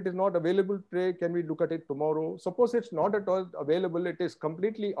 Or if it is not available today, can we look at it tomorrow? Suppose it's not at all available, it is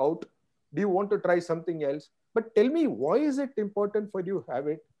completely out. Do you want to try something else? But tell me, why is it important for you to have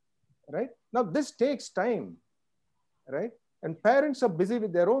it? Right? Now, this takes time, right? And parents are busy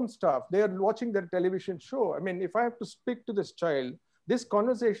with their own stuff. They are watching their television show. I mean, if I have to speak to this child, this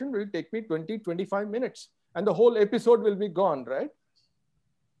conversation will take me 20, 25 minutes and the whole episode will be gone, right?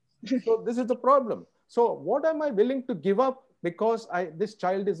 So this is the problem. So what am I willing to give up because this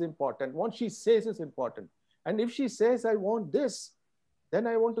child is important. What she says is important. And if she says, I want this, then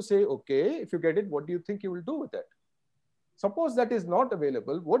I want to say, okay, if you get it, what do you think you will do with it? Suppose that is not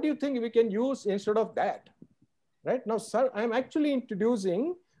available, what do you think we can use instead of that? Right now, sir, I'm actually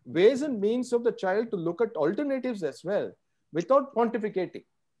introducing ways and means of the child to look at alternatives as well without pontificating.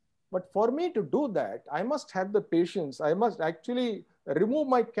 But for me to do that, I must have the patience. I must actually remove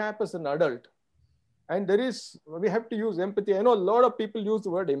my cap as an adult. And we have to use empathy. I know a lot of people use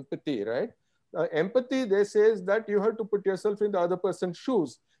the word empathy, right? Empathy, they says that you have to put yourself in the other person's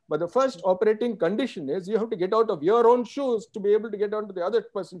shoes. But the first operating condition is you have to get out of your own shoes to be able to get onto the other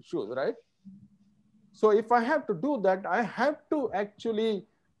person's shoes, right? So if I have to do that, I have to actually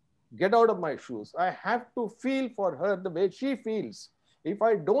get out of my shoes. I have to feel for her the way she feels. If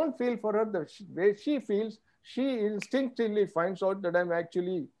I don't feel for her the way she feels, she instinctively finds out that I'm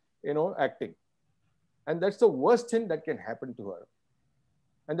actually, acting. And that's the worst thing that can happen to her.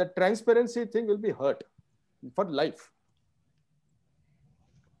 And the transparency thing will be hurt for life.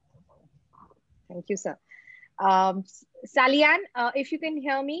 Thank you, sir. Sallyann, if you can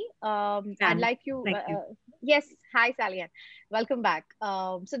hear me, I'd like you. Yes, hi, Sallyann. Welcome back.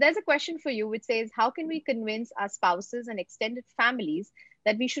 So there's a question for you which says, how can we convince our spouses and extended families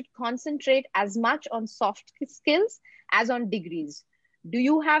that we should concentrate as much on soft skills as on degrees? Do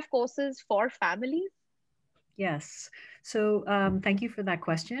you have courses for families? Yes. So thank you for that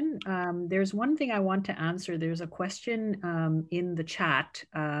question. There's one thing I want to answer. There's a question in the chat,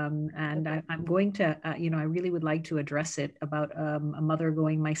 and I'm going to, I really would like to address it about a mother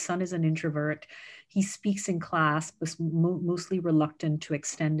going, my son is an introvert. He speaks in class, but mostly reluctant to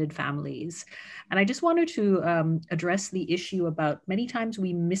extended families. And I just wanted to address the issue about many times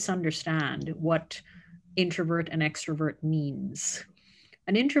we misunderstand what introvert and extrovert means.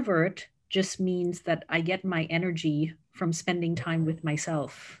 An introvert just means that I get my energy from spending time with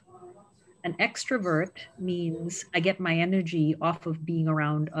myself. An extrovert means I get my energy off of being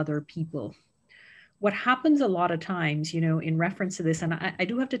around other people. What happens a lot of times, in reference to this, and I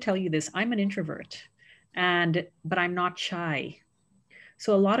do have to tell you this, I'm an introvert, but I'm not shy.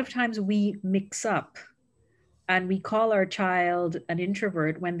 So a lot of times we mix up and we call our child an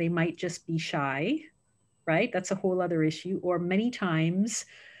introvert when they might just be shy, right? That's a whole other issue. Or many times,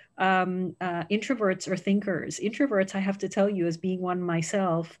 introverts are thinkers. Introverts, I have to tell you, as being one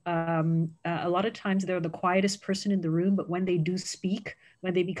myself, a lot of times they're the quietest person in the room, but when they do speak,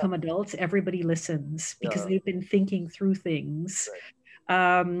 when they become adults, everybody listens because they've been thinking through things.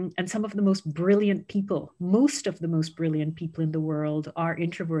 And some of the most brilliant people, most of the most brilliant people in the world are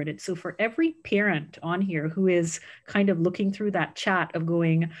introverted. So for every parent on here who is kind of looking through that chat of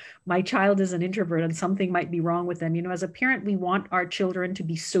going, my child is an introvert and something might be wrong with them. As a parent, we want our children to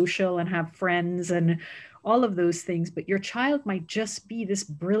be social and have friends and all of those things, but your child might just be this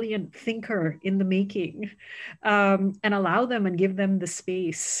brilliant thinker in the making, and allow them and give them the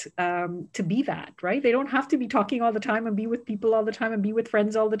space to be that, right? They don't have to be talking all the time and be with people all the time and be with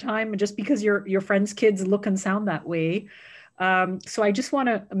friends all the time, just because your friends' kids look and sound that way. So I just want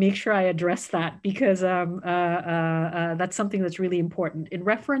to make sure I address that because that's something that's really important in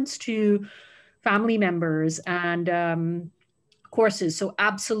reference to family members and courses. So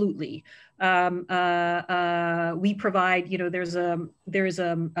absolutely. We provide, there's a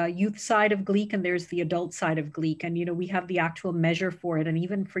youth side of Gleek and there's the adult side of Gleek. And, we have the actual measure for it. And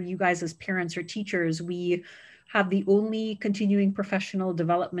even for you guys as parents or teachers, we have the only continuing professional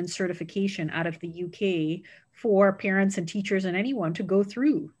development certification out of the UK for parents and teachers and anyone to go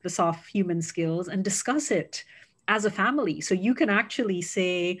through the soft human skills and discuss it as a family. So you can actually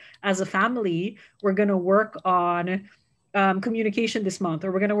say, as a family, we're going to work on communication this month,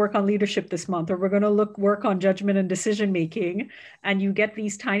 or we're going to work on leadership this month, or we're going to work on judgment and decision making. And you get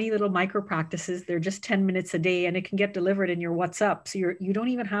these tiny little micro practices. They're just 10 minutes a day, and it can get delivered in your WhatsApp. So you don't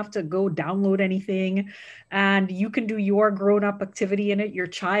even have to go download anything, and you can do your grown-up activity in it. Your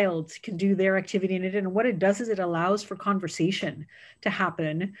child can do their activity in it. And what it does is it allows for conversation to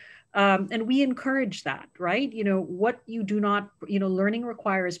happen. And we encourage that, right? What you do not, learning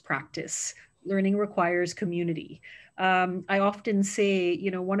requires practice. Learning requires community. I often say,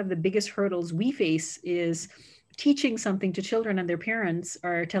 one of the biggest hurdles we face is teaching something to children and their parents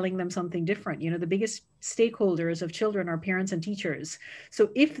are telling them something different. The biggest stakeholders of children are parents and teachers. So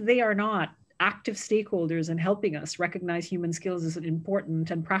if they are not active stakeholders in helping us recognize human skills as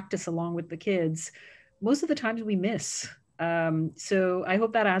important and practice along with the kids, most of the times we miss. So I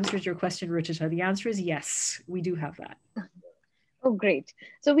hope that answers your question, Ruchita. The answer is yes, we do have that. Oh, great.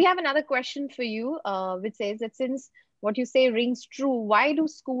 So we have another question for you, which says that since what you say rings true. Why do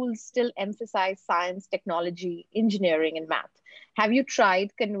schools still emphasize science, technology, engineering, and math? Have you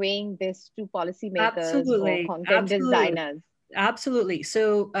tried conveying this to policymakers or Absolutely. content Absolutely. designers? Absolutely.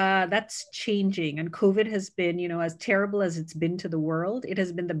 So that's changing. And COVID has been, you know, as terrible as it's been to the world, it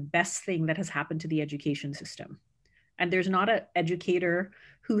has been the best thing that has happened to the education system. And there's not an educator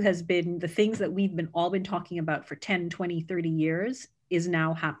who has been the things that we've all been talking about for 10, 20, 30 years is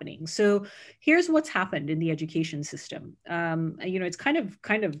now happening. So here's what's happened in the education system. You know, it's kind of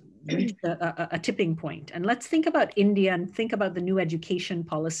reached a tipping point. And let's think about India and think about the new education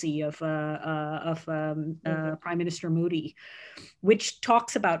policy of Prime Minister Modi, which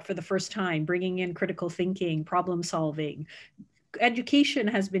talks about for the first time bringing in critical thinking, problem solving. Education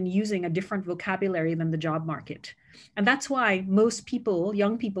has been using a different vocabulary than the job market. And that's why most people,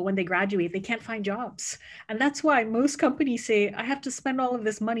 young people, when they graduate, they can't find jobs. And that's why most companies say, I have to spend all of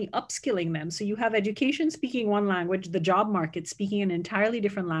this money upskilling them. So you have education speaking one language, the job market speaking an entirely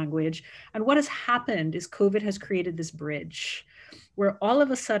different language. And what has happened is COVID has created this bridge where all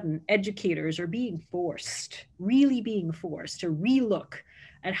of a sudden educators are being forced, really being forced to relook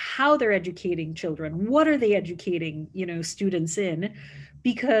at how they're educating children. What are they educating, you know, students in?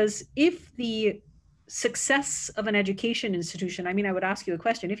 Because if the success of an education institution, I mean, I would ask you a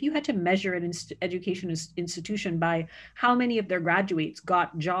question. If you had to measure an education institution by how many of their graduates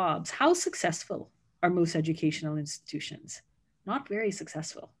got jobs, how successful are most educational institutions? Not very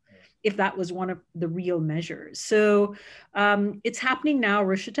successful, if that was one of the real measures. So it's happening now,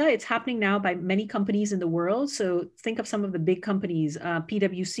 Ruchita. It's happening now by many companies in the world. So think of some of the big companies,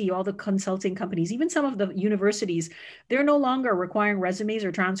 PwC, all the consulting companies, even some of the universities, they're no longer requiring resumes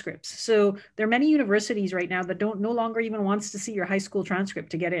or transcripts. So there are many universities right now that no longer even wants to see your high school transcript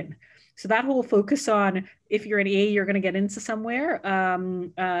to get in. So that whole focus on if you're an A, you're going to get into somewhere,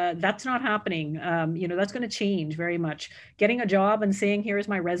 that's not happening. You know, that's going to change very much. Getting a job and saying, here's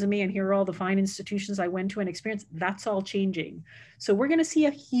my resume and here are all the fine institutions I went to and experienced, that's all changing. So we're going to see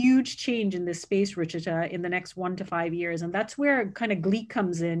a huge change in this space, Ruchita, in the next 1 to 5 years. And that's where kind of Gleek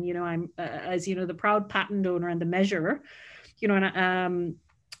comes in. You know, I'm, as you know, the proud patent owner and the measure, you know, and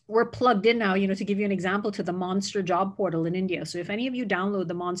we're plugged in now, you know, to give you an example, to the Monster job portal in India. So if any of you download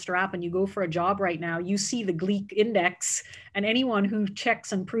the Monster app and you go for a job right now, you see the Gleek index, and anyone who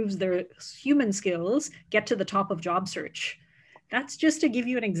checks and proves their human skills get to the top of job search. That's just to give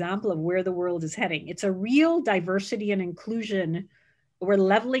you an example of where the world is heading. It's a real diversity and inclusion. We're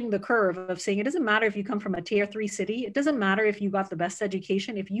leveling the curve of saying, it doesn't matter if you come from a tier 3 city. It doesn't matter if you got the best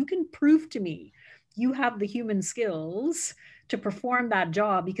education. If you can prove to me you have the human skills to perform that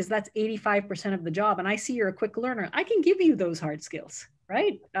job, because that's 85% of the job, and I see you're a quick learner, I can give you those hard skills,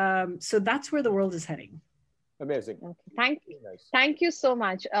 right? So that's where the world is heading. Amazing. Okay. Thank you so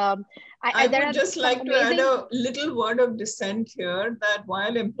much. I would just like to add a little word of dissent here, that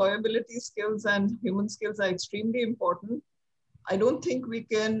while employability skills and human skills are extremely important, I don't think we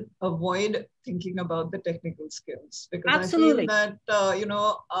can avoid thinking about the technical skills, because Absolutely. I feel that, you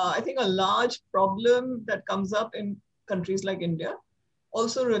know, I think a large problem that comes up in countries like India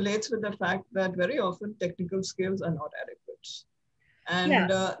also relates with the fact that very often technical skills are not adequate.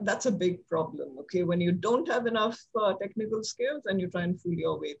 And that's a big problem, okay? When you don't have enough technical skills and you try and fool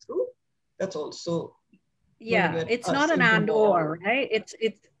your way through, that's also... Yeah, it's not an and or, right?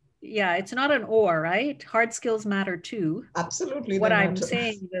 It's not an or, right? Hard skills matter too. Absolutely. What I'm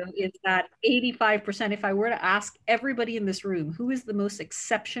saying though is that 85%, if I were to ask everybody in this room, who is the most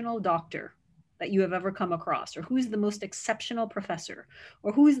exceptional doctor that you have ever come across, or who is the most exceptional professor,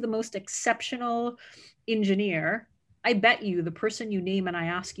 or who is the most exceptional engineer, I bet you the person you name and I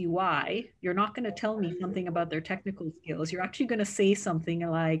ask you why, you're not going to tell me something about their technical skills. You're actually going to say something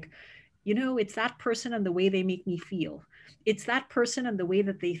like, you know, it's that person and the way they make me feel. It's that person and the way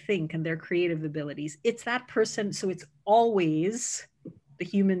that they think and their creative abilities. It's that person. So it's always the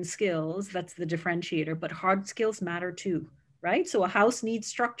human skills that's the differentiator, but hard skills matter too, right? So a house needs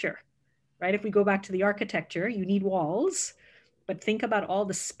structure, right? If we go back to the architecture, you need walls, but think about all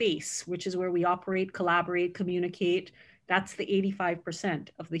the space, which is where we operate, collaborate, communicate. That's the 85%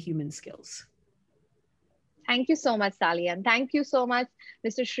 of the human skills. Thank you so much, Sallyann. Thank you so much,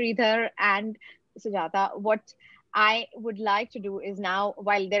 Mr. Sridhar and Sujata. What I would like to do is now,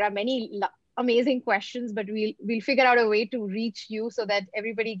 while there are many amazing questions, but we'll figure out a way to reach you so that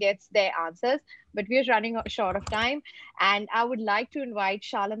everybody gets their answers. But we're running short of time. And I would like to invite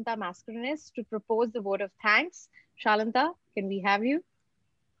Shalanta Mascarenes to propose the vote of thanks. Shalanta, can we have you?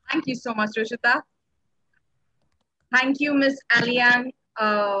 Thank you so much, Ruchita. Thank you, Ms. Sallyann.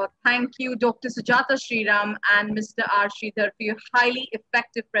 Thank you, Dr. Sujata Sriram and Mr. R. Sridhar, for your highly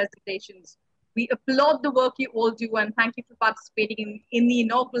effective presentations. We applaud the work you all do and thank you for participating in the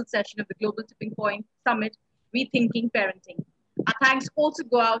inaugural session of the Global Tipping Point Summit, Rethinking Parenting. Our thanks also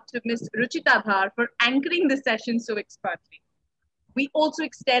go out to Ms. Ruchita Dar for anchoring the session so expertly. We also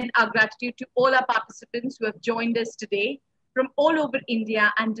extend our gratitude to all our participants who have joined us today from all over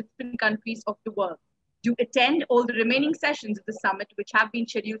India and different countries of the world. Do attend all the remaining sessions of the summit, which have been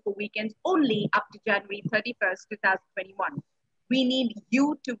scheduled for weekends only up to January 31st, 2021. We need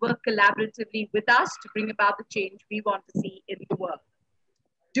you to work collaboratively with us to bring about the change we want to see in the world.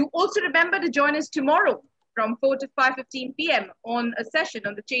 Do also remember to join us tomorrow from 4 to 5:15 p.m. on a session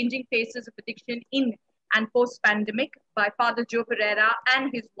on the changing faces of addiction in and post-pandemic by Father Joe Pereira and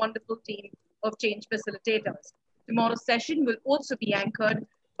his wonderful team of change facilitators. Tomorrow's session will also be anchored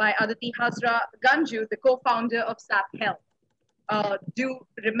by Aditi Hazra Ganju, the co-founder of SAP Health. Do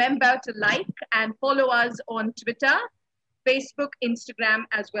remember to like and follow us on Twitter, Facebook, Instagram,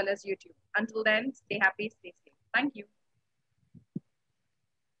 as well as YouTube. Until then, stay happy, stay safe. Thank you.